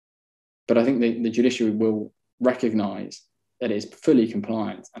case. But I think the judiciary will recognise that it is fully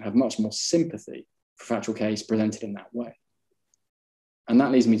compliant and have much more sympathy for a factual case presented in that way. And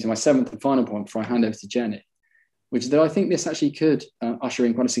that leads me to my seventh and final point before I hand over to Jenny, which is that I think this actually could usher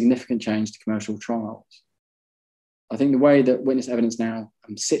in quite a significant change to commercial trials. I think the way that witness evidence now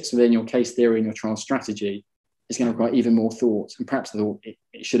sits within your case theory and your trial strategy is going to require even more thought, and perhaps the thought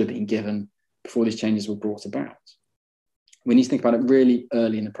it should have been given before these changes were brought about. We need to think about it really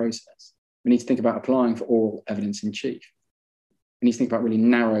early in the process. We need to think about applying for oral evidence in chief. We need to think about really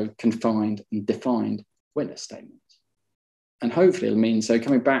narrow, confined, and defined witness statements. And hopefully it'll mean, so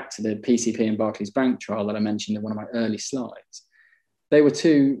coming back to the PCP and Barclays Bank trial that I mentioned in one of my early slides, they were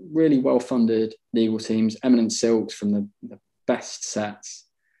two really well-funded legal teams, eminent silks from the best sets.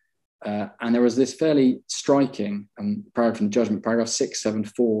 And there was this fairly striking paragraph from the judgment, paragraph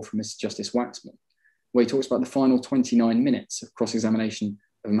 674 from Mr. Justice Waxman, where he talks about the final 29 minutes of cross-examination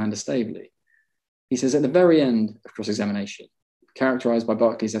of Amanda Staveley. He says, at the very end of cross-examination, characterised by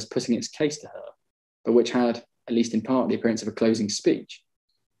Barclays as putting its case to her, but which had, at least in part, the appearance of a closing speech,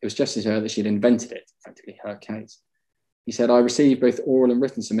 it was just as her that she had invented it, effectively her case. He said, I received both oral and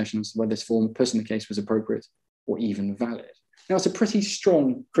written submissions whether this form of putting the case was appropriate or even valid. Now, it's a pretty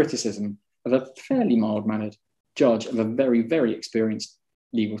strong criticism of a fairly mild-mannered judge of a very, very experienced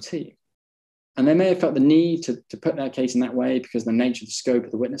legal team. And they may have felt the need to put their case in that way because the nature of the scope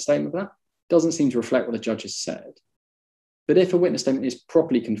of the witness statement of that doesn't seem to reflect what the judge has said. But if a witness statement is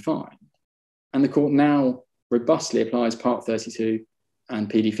properly confined, and the court now robustly applies Part 32 and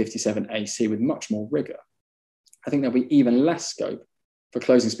PD 57AC with much more rigour, I think there'll be even less scope for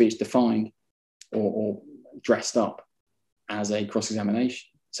closing speech defined or dressed up as a cross-examination.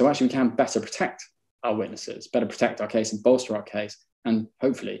 So actually we can better protect our witnesses, better protect our case and bolster our case, and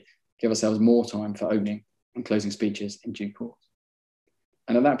hopefully give ourselves more time for opening and closing speeches in due course.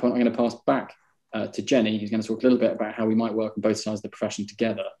 And at that point, I'm going to pass back to Jenny, who's going to talk a little bit about how we might work on both sides of the profession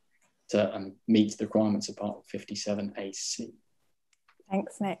together to meet the requirements of Part 57AC.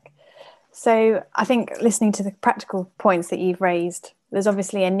 Thanks, Nick. So I think listening to the practical points that you've raised, there's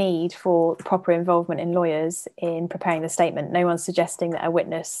obviously a need for proper involvement in lawyers in preparing the statement. No one's suggesting that a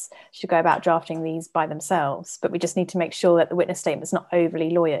witness should go about drafting these by themselves, but we just need to make sure that the witness statement is not overly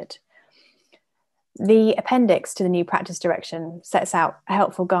lawyered. The appendix to the new practice direction sets out a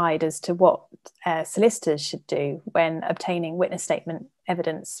helpful guide as to what solicitors should do when obtaining witness statement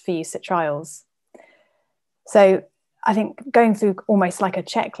evidence for use at trials. So I think going through almost like a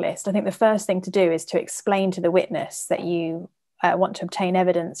checklist, I think the first thing to do is to explain to the witness that you want to obtain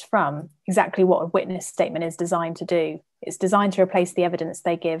evidence from exactly what a witness statement is designed to do. It's designed to replace the evidence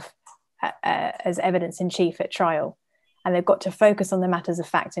they give as evidence in chief at trial. And they've got to focus on the matters of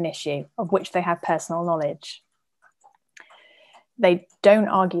fact and issue of which they have personal knowledge. They don't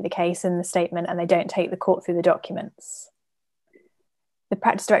argue the case in the statement and they don't take the court through the documents. The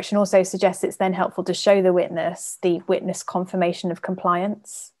practice direction also suggests it's then helpful to show the witness the witness confirmation of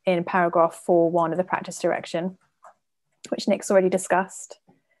compliance in paragraph 4.1 of the practice direction, which Nick's already discussed.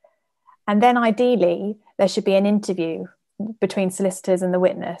 And then ideally, there should be an interview between solicitors and the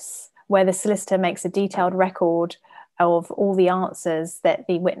witness where the solicitor makes a detailed record of all the answers that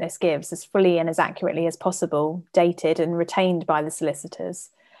the witness gives as fully and as accurately as possible, dated and retained by the solicitors.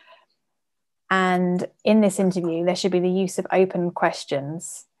 And in this interview, there should be the use of open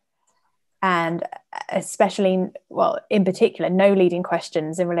questions and especially, well, in particular, no leading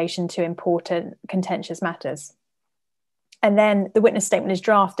questions in relation to important contentious matters. And then the witness statement is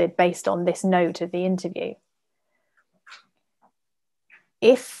drafted based on this note of the interview.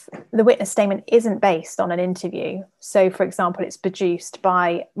 If the witness statement isn't based on an interview, so for example, it's produced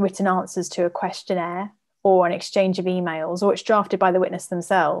by written answers to a questionnaire or an exchange of emails, or it's drafted by the witness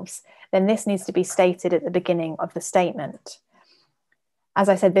themselves, then this needs to be stated at the beginning of the statement. As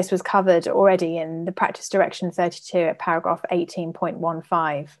I said, this was covered already in the practice direction 32 at paragraph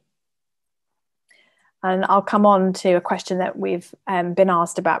 18.15. And I'll come on to a question that we've been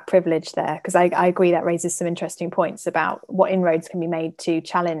asked about privilege there, because I agree that raises some interesting points about what inroads can be made to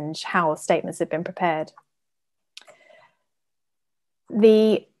challenge how statements have been prepared.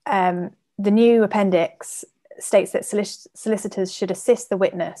 The new appendix states that solicitors should assist the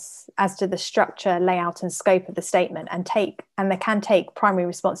witness as to the structure, layout, and scope of the statement, and they can take primary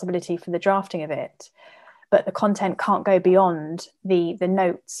responsibility for the drafting of it, but the content can't go beyond the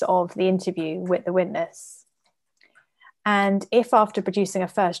notes of the interview with the witness. And if after producing a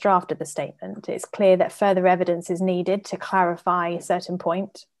first draft of the statement, it's clear that further evidence is needed to clarify a certain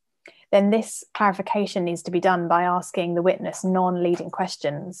point, then this clarification needs to be done by asking the witness non-leading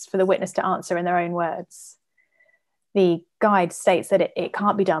questions for the witness to answer in their own words. The guide states that it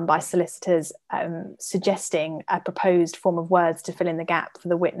can't be done by solicitors suggesting a proposed form of words to fill in the gap for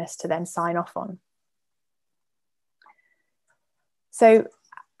the witness to then sign off on. So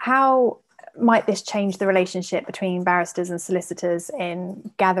how might this change the relationship between barristers and solicitors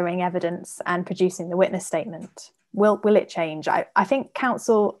in gathering evidence and producing the witness statement? Will it change? I think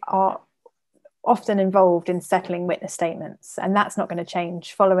counsel are often involved in settling witness statements, and that's not going to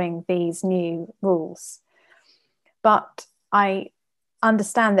change following these new rules. But I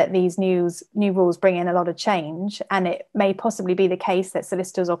understand that these new rules bring in a lot of change, and it may possibly be the case that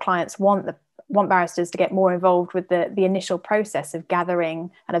solicitors or clients want barristers to get more involved with the initial process of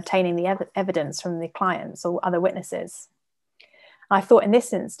gathering and obtaining the evidence from the clients or other witnesses. I thought in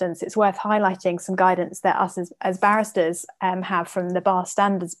this instance, it's worth highlighting some guidance that us as barristers have from the Bar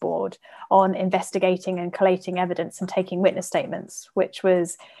Standards Board on investigating and collating evidence and taking witness statements, which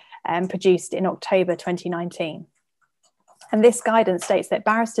was produced in October 2019. And this guidance states that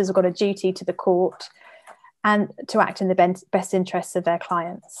barristers have got a duty to the court and to act in the best interests of their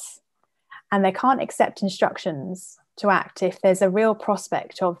clients. And they can't accept instructions to act if there's a real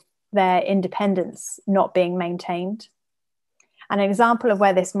prospect of their independence not being maintained. An example of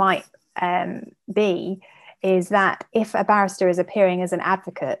where this might be is that if a barrister is appearing as an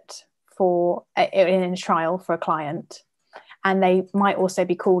advocate in a trial for a client, and they might also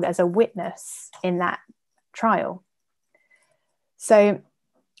be called as a witness in that trial. So,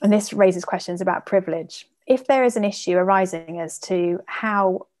 and this raises questions about privilege. If there is an issue arising as to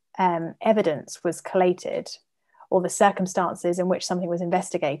how evidence was collated or the circumstances in which something was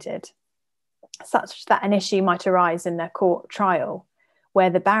investigated, such that an issue might arise in a court trial where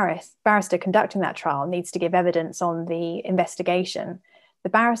the barrister conducting that trial needs to give evidence on the investigation, the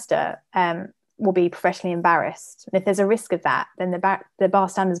barrister will be professionally embarrassed. And if there's a risk of that, then the Bar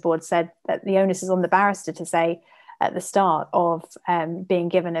Standards Board said that the onus is on the barrister to say at the start of being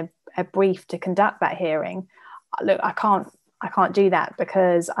given a brief to conduct that hearing, look, I can't do that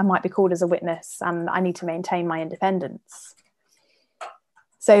because I might be called as a witness and I need to maintain my independence.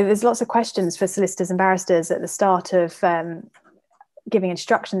 So there's lots of questions for solicitors and barristers at the start of giving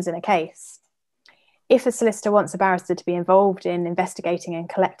instructions in a case. If a solicitor wants a barrister to be involved in investigating and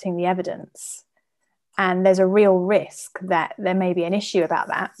collecting the evidence, and there's a real risk that there may be an issue about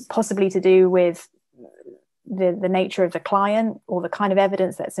that, possibly to do with the nature of the client or the kind of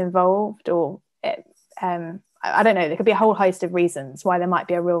evidence that's involved, or I don't know, there could be a whole host of reasons why there might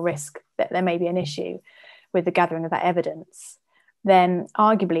be a real risk that there may be an issue with the gathering of that evidence, then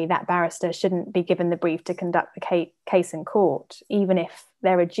arguably that barrister shouldn't be given the brief to conduct the case in court, even if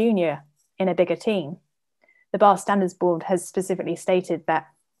they're a junior in a bigger team. The Bar Standards Board has specifically stated that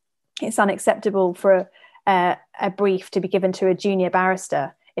it's unacceptable for a brief to be given to a junior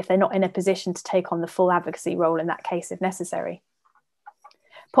barrister if they're not in a position to take on the full advocacy role in that case if necessary.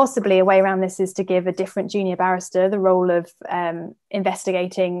 Possibly a way around this is to give a different junior barrister the role of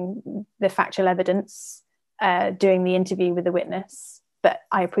investigating the factual evidence, doing the interview with the witness, but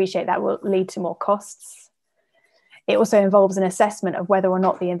I appreciate that will lead to more costs. It also involves an assessment of whether or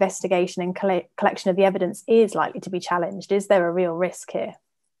not the investigation and collection of the evidence is likely to be challenged. Is there a real risk here?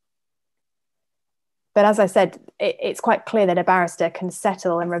 But as I said, it's quite clear that a barrister can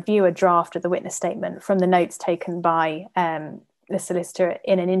settle and review a draft of the witness statement from the notes taken by the solicitor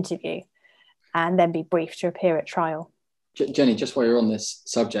in an interview and then be briefed to appear at trial. Jenny, just while you're on this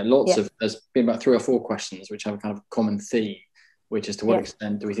subject, there's been about 3 or 4 questions which have a kind of common theme, which is to what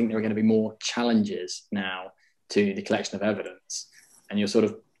extent do we think there are going to be more challenges now to the collection of evidence? And you're sort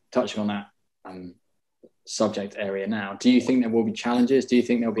of touching on that subject area now. Do you think there will be challenges? Do you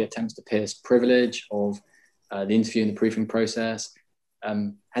think there'll be attempts to pierce privilege of the interview and the proofing process?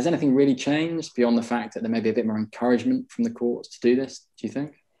 Has anything really changed beyond the fact that there may be a bit more encouragement from the courts to do this, do you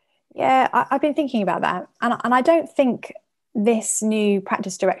think? Yeah, I've been thinking about that. And I don't think this new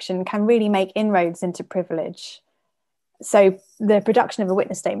practice direction can really make inroads into privilege. So the production of a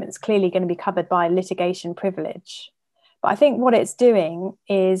witness statement is clearly going to be covered by litigation privilege. But I think what it's doing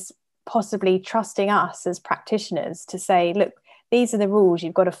is possibly trusting us as practitioners to say, look, these are the rules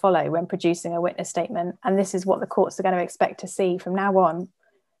you've got to follow when producing a witness statement, and this is what the courts are going to expect to see from now on.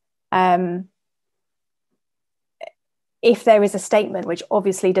 If there is a statement which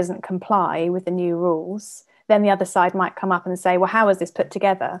obviously doesn't comply with the new rules, then the other side might come up and say, well, how is this put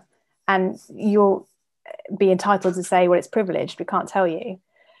together? And you'll be entitled to say, well, it's privileged, we can't tell you.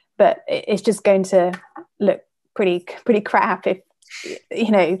 But it's just going to look pretty crap if,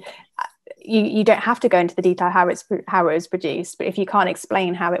 you don't have to go into the detail how it was produced, but if you can't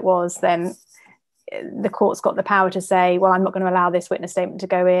explain how it was, then the court's got the power to say, well, I'm not going to allow this witness statement to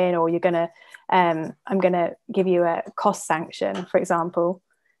go in, or I'm going to give you a cost sanction, for example.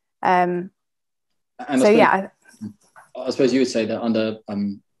 I suppose you would say that under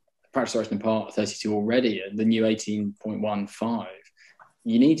practice direction in part 32 already, the new 18.15,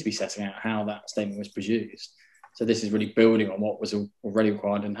 you need to be setting out how that statement was produced. So this is really building on what was already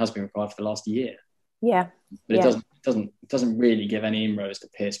required and has been required for the last year. Yeah. But it doesn't really give any inroads to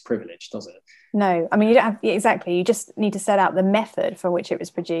pierce privilege, does it? No, I mean, you don't have, exactly. You just need to set out the method for which it was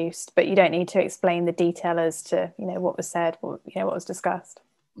produced, but you don't need to explain the detail as to, what was said, or, what was discussed.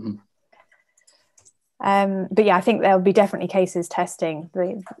 Mm-hmm. But yeah, I think there'll be definitely cases testing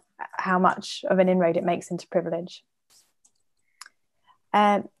how much of an inroad it makes into privilege.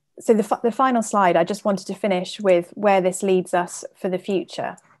 So the final slide, I just wanted to finish with where this leads us for the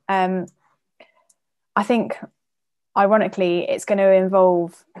future. I think, ironically, it's going to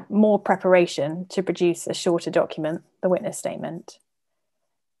involve more preparation to produce a shorter document, the witness statement.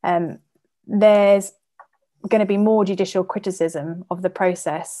 There's going to be more judicial criticism of the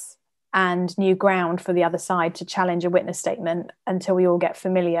process and new ground for the other side to challenge a witness statement until we all get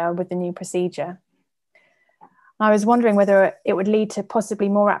familiar with the new procedure. I was wondering whether it would lead to possibly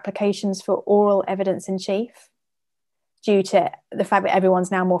more applications for oral evidence in chief, due to the fact that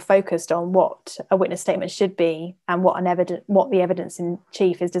everyone's now more focused on what a witness statement should be and what the evidence in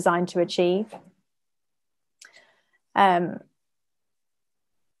chief is designed to achieve. And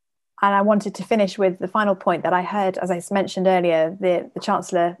I wanted to finish with the final point that I heard, as I mentioned earlier, the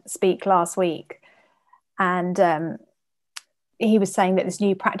Chancellor speak last week. And he was saying that this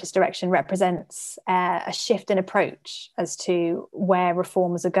new practice direction represents a shift in approach as to where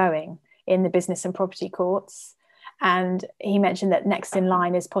reforms are going in the business and property courts. And he mentioned that next in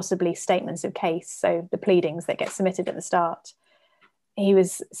line is possibly statements of case, so the pleadings that get submitted at the start. He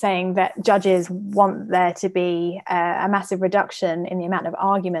was saying that judges want there to be a massive reduction in the amount of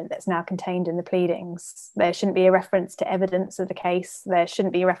argument that's now contained in the pleadings. There shouldn't be a reference to evidence of the case. There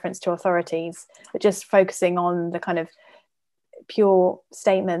shouldn't be a reference to authorities, but just focusing on the kind of pure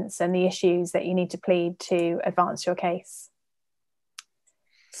statements and the issues that you need to plead to advance your case.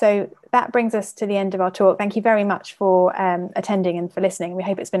 So that brings us to the end of our talk. Thank you very much for attending and for listening. We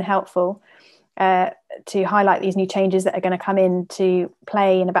hope it's been helpful to highlight these new changes that are going to come into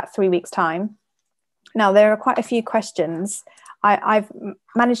play in about 3 weeks' time. Now, there are quite a few questions. I've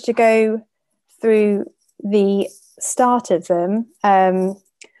managed to go through the start of them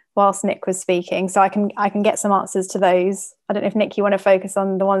whilst Nick was speaking, so I can get some answers to those. I don't know if, Nick, you want to focus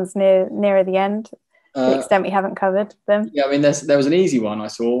on the ones nearer the end, to the extent we haven't covered them. Yeah, I mean, there was an easy one I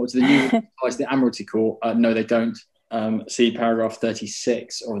saw. To the new applies to the Admiralty Court. No, they don't. See paragraph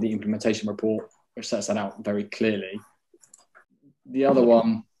 36 of the implementation report, which sets that out very clearly. The other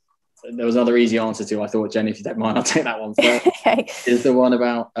one, there was another easy answer to. I thought, Jenny, if you don't mind, I'll take that one first. Okay. Is the one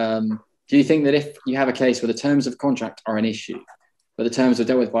about, do you think that if you have a case where the terms of contract are an issue, but the terms are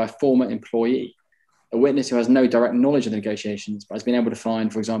dealt with by a former employee, a witness who has no direct knowledge of the negotiations, but has been able to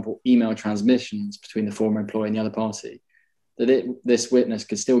find, for example, email transmissions between the former employee and the other party, that this witness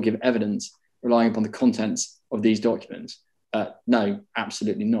could still give evidence relying upon the contents of these documents? No,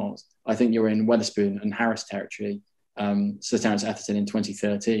 absolutely not. I think you're in Wetherspoon and Harris territory, Sir Terence Atherton in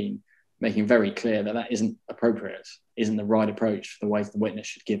 2013, making very clear that that isn't appropriate, isn't the right approach for the way the witness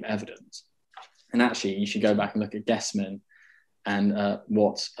should give evidence. And actually, you should go back and look at Guessman and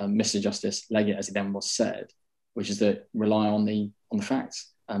what Mr. Justice Leggett, as he then was, said, which is that rely on the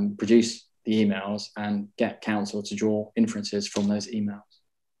facts, produce the emails and get counsel to draw inferences from those emails.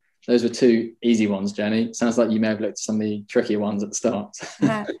 Those were two easy ones, Jenny. Sounds like you may have looked at some of the trickier ones at the start.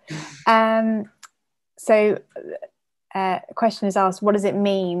 So a question is asked, what does it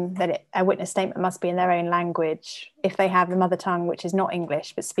mean that a witness statement must be in their own language? If they have a mother tongue which is not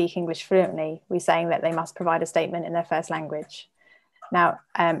English but speak English fluently, we're saying that they must provide a statement in their first language. Now,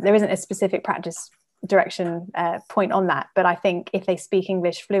 there isn't a specific practice direction point on that, but I think if they speak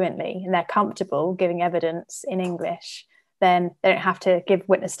English fluently and they're comfortable giving evidence in English, then they don't have to give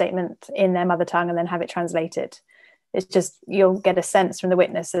witness statement in their mother tongue and then have it translated. It's just, you'll get a sense from the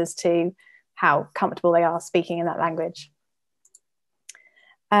witness as to how comfortable they are speaking in that language.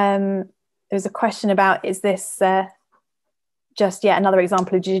 There's a question about, is this just yet another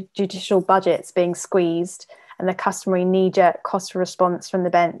example of judicial budgets being squeezed and the customary knee-jerk cost response from the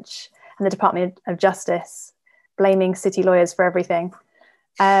bench and the Department of Justice blaming city lawyers for everything?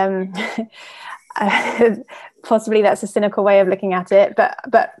 Possibly that's a cynical way of looking at it,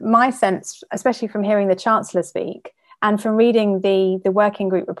 but my sense, especially from hearing the Chancellor speak and from reading the working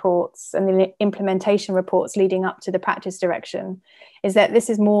group reports and the implementation reports leading up to the practice direction, is that this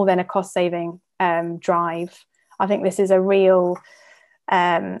is more than a cost-saving drive. I think this is a real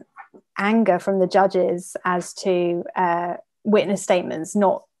anger from the judges as to witness statements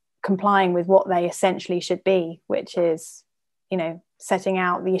not complying with what they essentially should be, which is, setting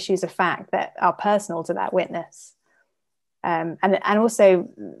out the issues of fact that are personal to that witness. And also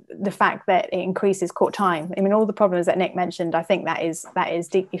the fact that it increases court time. I mean, all the problems that Nick mentioned, I think that is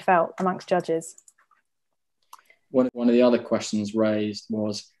deeply felt amongst judges. One of the other questions raised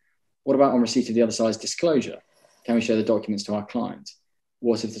was, what about on receipt of the other side's disclosure? Can we show the documents to our client?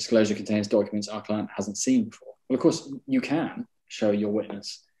 What if disclosure contains documents our client hasn't seen before? Well, of course, you can show your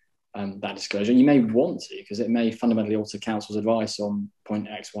witness that disclosure. You may want to, because it may fundamentally alter counsel's advice on point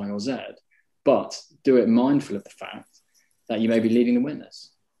X, Y, or Z, but do it mindful of the fact that you may be leading the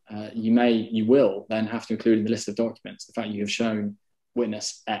witness. You will then have to include in the list of documents the fact you have shown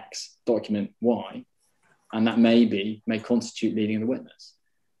witness X document Y, and that may constitute leading the witness.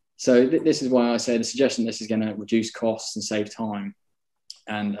 So this is why I say the suggestion this is going to reduce costs and save time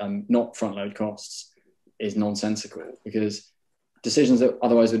and not front load costs is nonsensical, because decisions that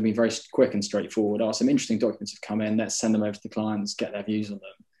otherwise would be very quick and straightforward, some interesting documents have come in, let's send them over to the clients, get their views on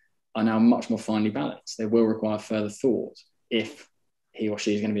them, are now much more finely balanced. They will require further thought if he or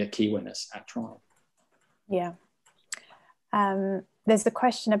she is going to be a key witness at trial. Yeah. There's the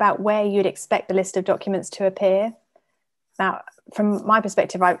question about where you'd expect the list of documents to appear. Now, from my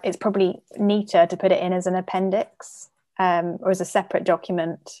perspective, it's probably neater to put it in as an appendix or as a separate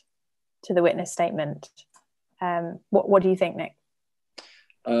document to the witness statement. What do you think, Nick?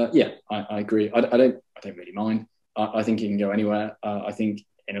 Yeah, I agree. I don't really mind. I think you can go anywhere. I think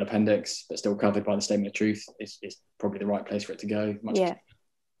in an appendix that's still covered by the statement of truth is probably the right place for it to go.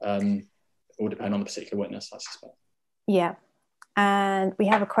 All depend on the particular witness, I suspect. Yeah. And we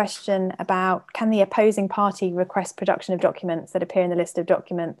have a question about, can the opposing party request production of documents that appear in the list of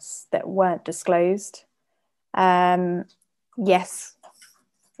documents that weren't disclosed? Yes,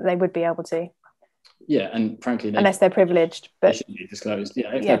 they would be able to. Yeah, and frankly, unless they're privileged, but they shouldn't be disclosed.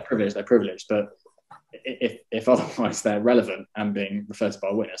 Yeah, if they're privileged, they're privileged. But if otherwise they're relevant and being referred to by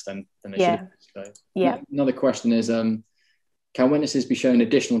a witness, then they should be disclosed. Yeah. Another question is, can witnesses be shown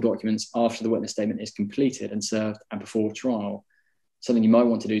additional documents after the witness statement is completed and served and before trial? Something you might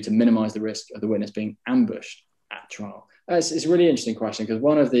want to do to minimise the risk of the witness being ambushed at trial. It's a really interesting question, because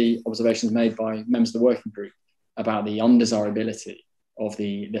one of the observations made by members of the working group about the undesirability of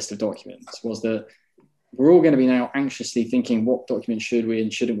the list of documents was that we're all going to be now anxiously thinking, what documents should we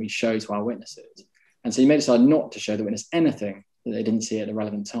and shouldn't we show to our witnesses? And so you may decide not to show the witness anything that they didn't see at the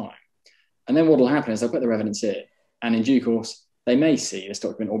relevant time. And then what will happen is they'll put their evidence in, and in due course, they may see this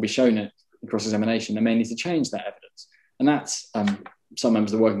document or be shown it in cross-examination. They may need to change that evidence. And that's, some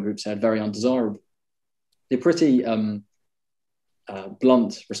members of the working group said, very undesirable. The pretty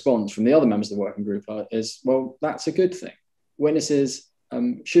blunt response from the other members of the working group is, well, that's a good thing. Witnesses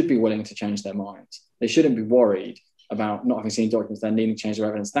should be willing to change their minds. They shouldn't be worried about not having seen documents, then needing to change their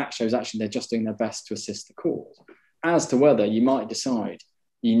evidence. That shows actually they're just doing their best to assist the court. As to whether you might decide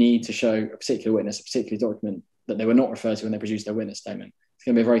you need to show a particular witness a particular document that they were not referred to when they produced their witness statement, it's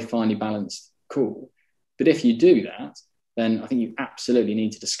going to be a very finely balanced call. But if you do that, then I think you absolutely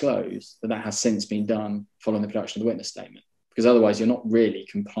need to disclose that has since been done following the production of the witness statement, because otherwise you're not really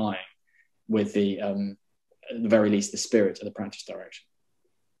complying with the, at the very least, the spirit of the practice direction.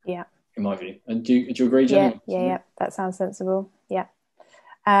 Yeah. In my view. And do you agree, Jenny? Yeah, that sounds sensible. Yeah.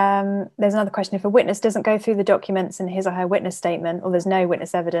 There's another question. If a witness doesn't go through the documents in his or her witness statement, or there's no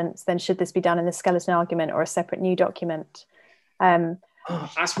witness evidence, then should this be done in the skeleton argument or a separate new document?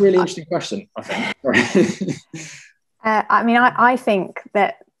 That's a really interesting question, I think. I think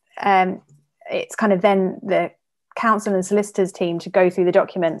that it's kind of then the counsel and solicitors team to go through the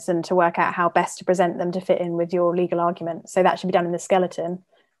documents and to work out how best to present them to fit in with your legal argument. So that should be done in the skeleton,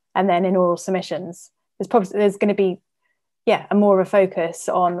 and then in oral submissions. There's going to be a more of a focus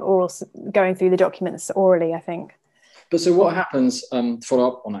on going through the documents orally, I think. But so what happens, to follow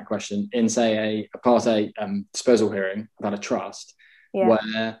up on that question, in, say, a Part A disposal hearing about a trust,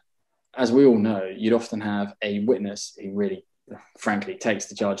 where, as we all know, you'd often have a witness who really, frankly, takes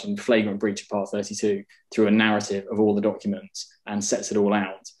the judge in flagrant breach of Part 32 through a narrative of all the documents and sets it all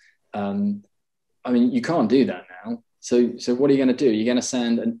out. I mean, you can't do that now. So what are you going to do? You're going to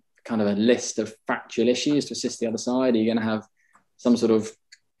send a kind of a list of factual issues to assist the other side? Are you going to have some sort of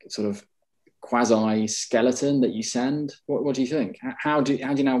quasi skeleton that you send? What do you think? How do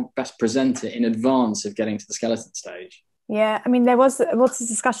you now best present it in advance of getting to the skeleton stage? Yeah, I mean, there was a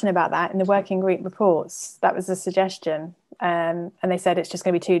discussion about that in the working group reports. That was a suggestion, and they said it's just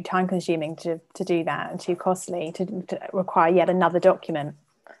going to be too time consuming to do that, and too costly to require yet another document.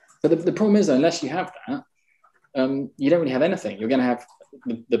 But the problem is, though, unless you have that, you don't really have anything. You're going to have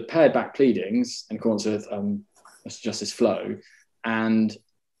the pared back pleadings in accordance with Mr. Justice Flo, and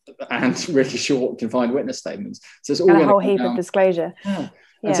really short confined witness statements. So it's all and a whole heap of disclosure. Yeah.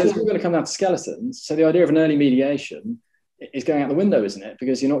 And so it's all going to come down to skeletons. So the idea of an early mediation is going out the window, isn't it?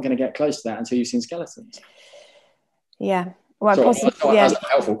 Because you're not going to get close to that until you've seen skeletons. Yeah. Well, that's a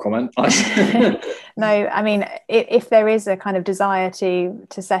helpful comment. No, I mean, if there is a kind of desire to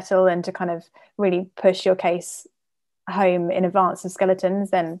settle and to kind of really push your case home in advance of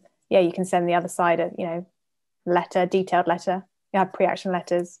skeletons, then yeah, you can send the other side a detailed letter. You have pre-action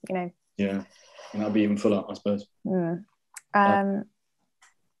letters, Yeah, and that'll be even fuller, I suppose. So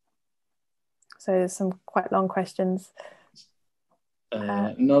there's some quite long questions.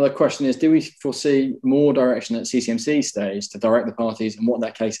 Another question is, do we foresee more direction at CCMC stage to direct the parties and what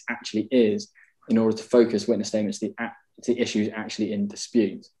their case actually is in order to focus witness statements to issues actually in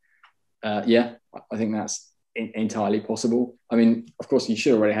dispute? Yeah, I think that's entirely possible. I mean, of course, you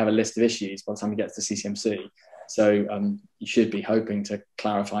should already have a list of issues by the time you get to CCMC. So you should be hoping to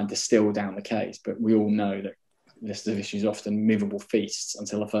clarify and distill down the case. But we all know that lists of issues are often movable feasts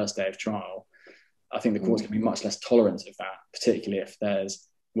until the first day of trial. I think the court's going to be much less tolerant of that, particularly if there's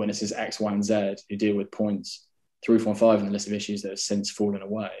witnesses X, Y, and Z who deal with points 3, 4, and 5 in the list of issues that have since fallen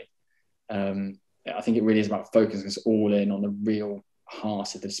away. I think it really is about focusing us all in on the real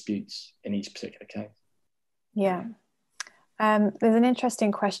heart of the disputes in each particular case. Yeah. There's an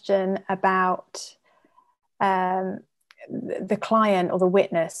interesting question about the client or the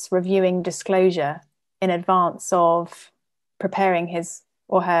witness reviewing disclosure in advance of preparing his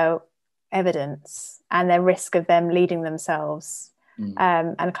or her evidence and their risk of them leading themselves and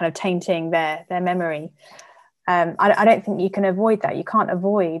kind of tainting their memory. I don't think you can avoid that. You can't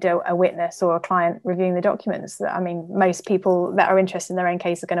avoid a witness or a client reviewing the documents. I mean, most people that are interested in their own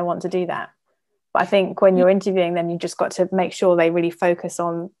case are going to want to do that. But I think when you're interviewing them, you've just got to make sure they really focus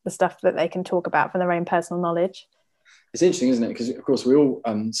on the stuff that they can talk about from their own personal knowledge. It's interesting, isn't it? Because, of course, we all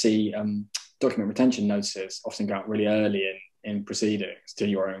see document retention notices often go out really early in proceedings to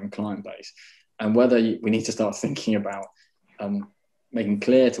your own client base. And whether we need to start thinking about making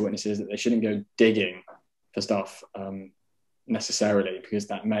clear to witnesses that they shouldn't go digging for stuff necessarily, because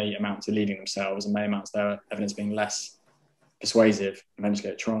that may amount to leading themselves and may amount to their evidence being less persuasive eventually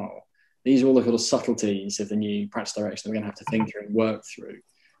at trial. These are all the sort of subtleties of the new practice direction that we're going to have to think through and work through.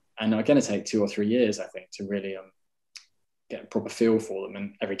 And are going to take 2 or 3 years, I think, to really get a proper feel for them.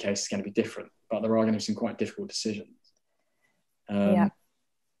 And every case is going to be different, but there are going to be some quite difficult decisions.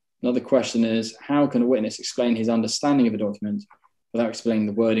 Another question is, how can a witness explain his understanding of a document without explaining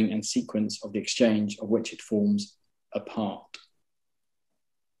the wording and sequence of the exchange of which it forms a part?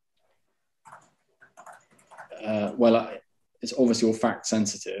 It's obviously all fact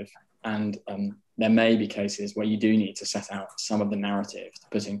sensitive, and there may be cases where you do need to set out some of the narrative to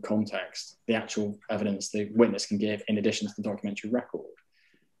put in context the actual evidence the witness can give in addition to the documentary record.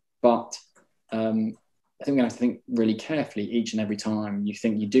 But I think we're going to have to think really carefully each and every time you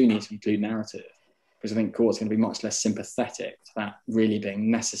think you do need to include narrative, because I think court's going to be much less sympathetic to that really being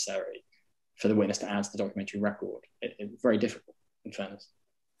necessary for the witness to add to the documentary record. It's very difficult, in fairness.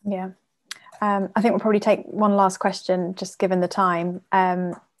 Yeah. I think we'll probably take one last question, just given the time.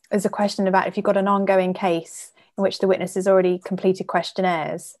 There's a question about if you've got an ongoing case in which the witness has already completed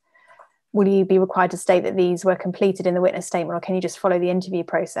questionnaires, will you be required to state that these were completed in the witness statement, or can you just follow the interview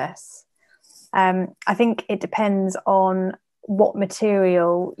process? I think it depends on what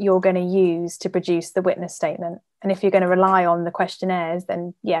material you're going to use to produce the witness statement. And if you're going to rely on the questionnaires,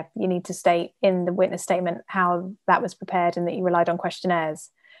 then yeah, you need to state in the witness statement how that was prepared and that you relied on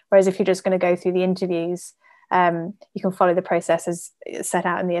questionnaires. Whereas if you're just going to go through the interviews, you can follow the process as set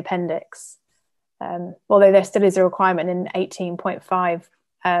out in the appendix. Although there still is a requirement in 18.5,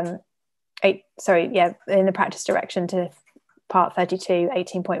 in the practice direction to part 32,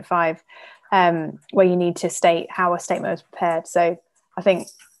 18.5, where you need to state how a statement was prepared. So I think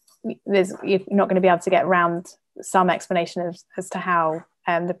you're not going to be able to get around some explanation as to how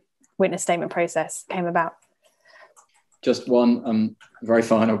the witness statement process came about. Just one very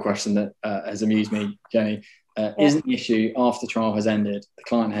final question that has amused me, Jenny. Isn't the issue after trial has ended, the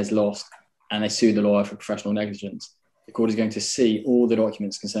client has lost, and they sue the lawyer for professional negligence? The court is going to see all the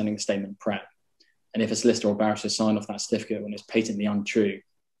documents concerning the statement prep. And if a solicitor or barrister sign off that certificate when it's patently untrue,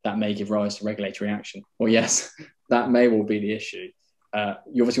 that may give rise to regulatory action. Well, yes, that may well be the issue.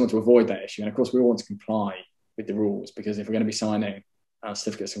 You obviously want to avoid that issue. And of course, we all want to comply with the rules, because if we're going to be signing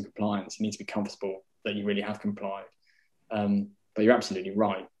certificates of compliance, you need to be comfortable that you really have complied. But you're absolutely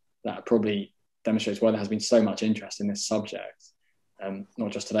right. That probably demonstrates why there has been so much interest in this subject.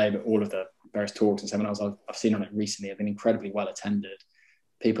 Not just today, but all of the various talks and seminars I've seen on it recently have been incredibly well attended.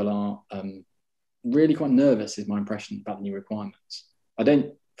 People are really quite nervous, is my impression, about the new requirements. I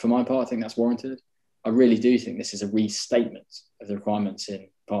don't, for my part, I think that's warranted. I really do think this is a restatement of the requirements in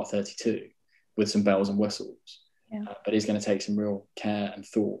Part 32 with some bells and whistles. But it's going to take some real care and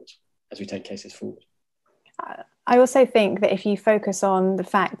thought as we take cases forward. I also think that if you focus on the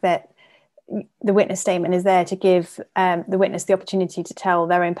fact that the witness statement is there to give the witness the opportunity to tell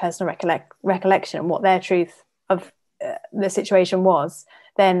their own personal recollection, what their truth of the situation was,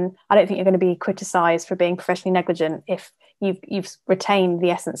 then I don't think you're going to be criticised for being professionally negligent if you've retained the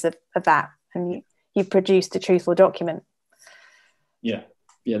essence of that and you've produced a truthful document. Yeah,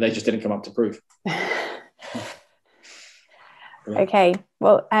 they just didn't come up to proof. Okay,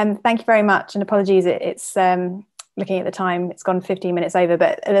 well, thank you very much, and apologies, it's looking at the time, it's gone 15 minutes over,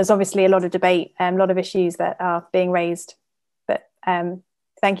 but there's obviously a lot of debate, a lot of issues that are being raised, but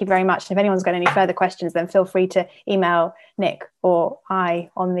thank you very much. And if anyone's got any further questions, then feel free to email Nick or I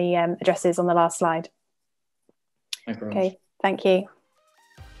on the addresses on the last slide. Thank you very much. Thank you.